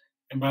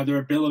and by their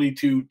ability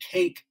to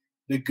take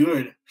the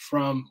good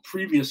from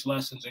previous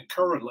lessons and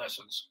current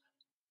lessons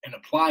and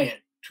apply it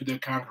to their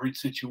concrete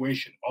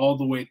situation all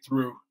the way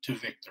through to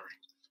victory.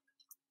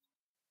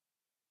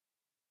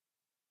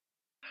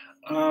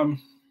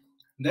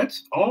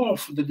 That's all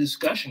for the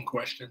discussion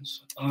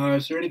questions.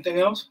 Is there anything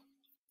else?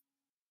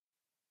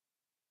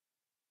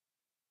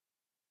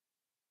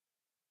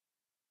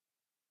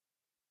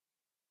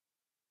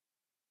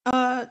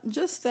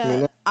 Just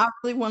that I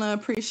really want to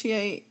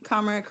appreciate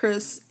Comrade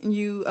Chris,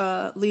 you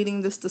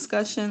leading this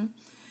discussion.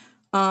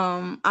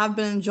 I've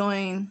been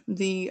enjoying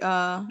the,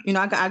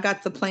 I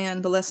got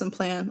the lesson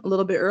plan a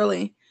little bit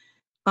early.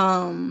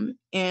 And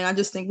I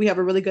just think we have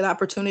a really good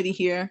opportunity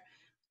here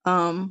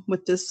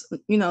with this,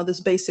 this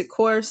basic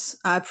course.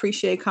 I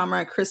appreciate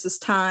Comrade Chris's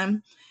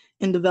time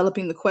in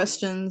developing the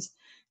questions,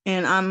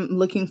 and I'm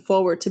looking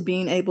forward to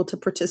being able to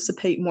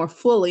participate more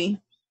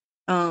fully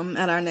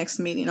at our next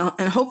meeting.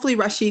 And hopefully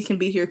Rashid can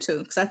be here too,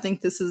 because I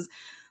think this is,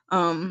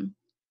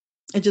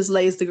 it just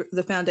lays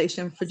the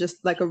foundation for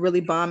just like a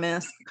really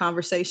bomb-ass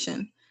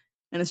conversation.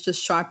 And it's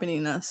just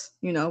sharpening us,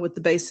 with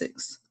the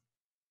basics.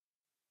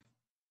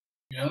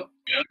 Yep.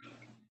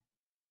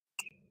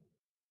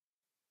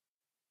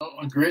 Well,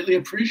 I greatly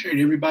appreciate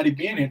everybody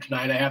being here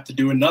tonight. I have to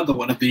do another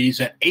one of these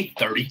at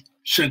 8:30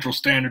 Central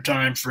Standard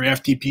Time for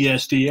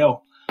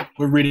FTP-STL.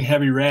 We're reading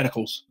Heavy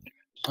Radicals.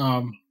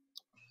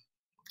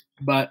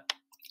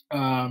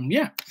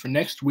 Yeah, for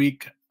next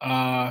week,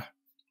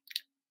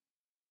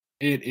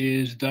 it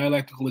is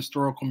Dialectical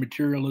Historical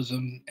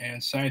Materialism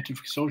and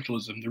Scientific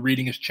Socialism. The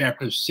reading is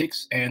chapters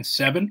 6 and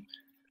 7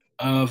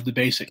 of the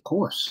basic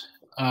course.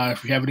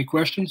 If you have any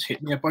questions,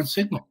 hit me up on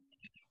Signal.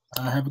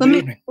 Have a good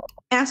evening.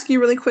 Ask you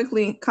really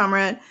quickly,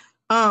 Comrade.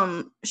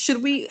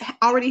 Should we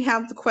already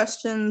have the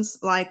questions?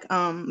 Like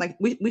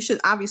we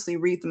should obviously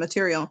read the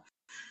material,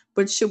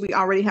 but should we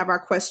already have our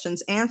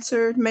questions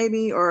answered,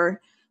 maybe, or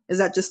is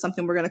that just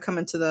something we're going to come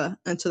into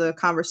the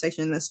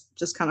conversation that's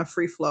just kind of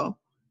free flow?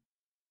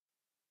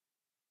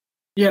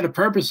 Yeah, the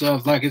purpose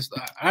of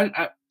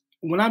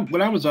when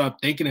I was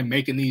thinking and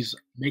making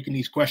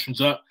these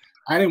questions up,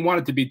 I didn't want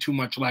it to be too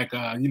much like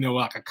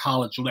like a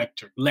college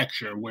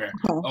lecture where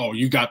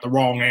you got the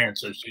wrong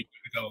answer, so you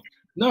go.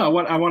 No,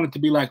 I want it to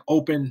be like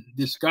open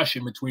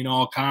discussion between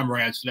all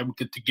comrades so that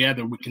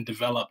we can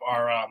develop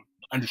our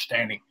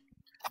understanding.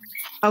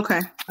 Okay.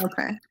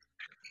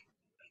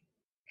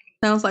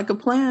 Sounds like a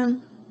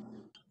plan.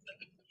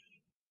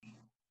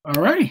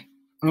 All righty.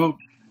 Well,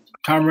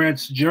 Comrade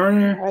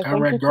Sojourner, Right,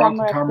 Comrade Garth,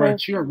 and Comrade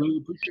Chu, I really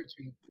appreciate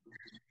you.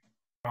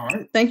 All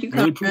right. Thank you,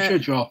 Really Comrade.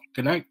 appreciate y'all.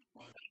 Good night.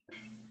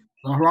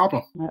 No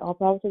problem. All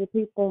power to the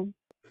people.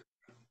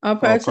 All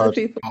power to the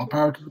people. All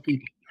power to the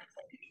people.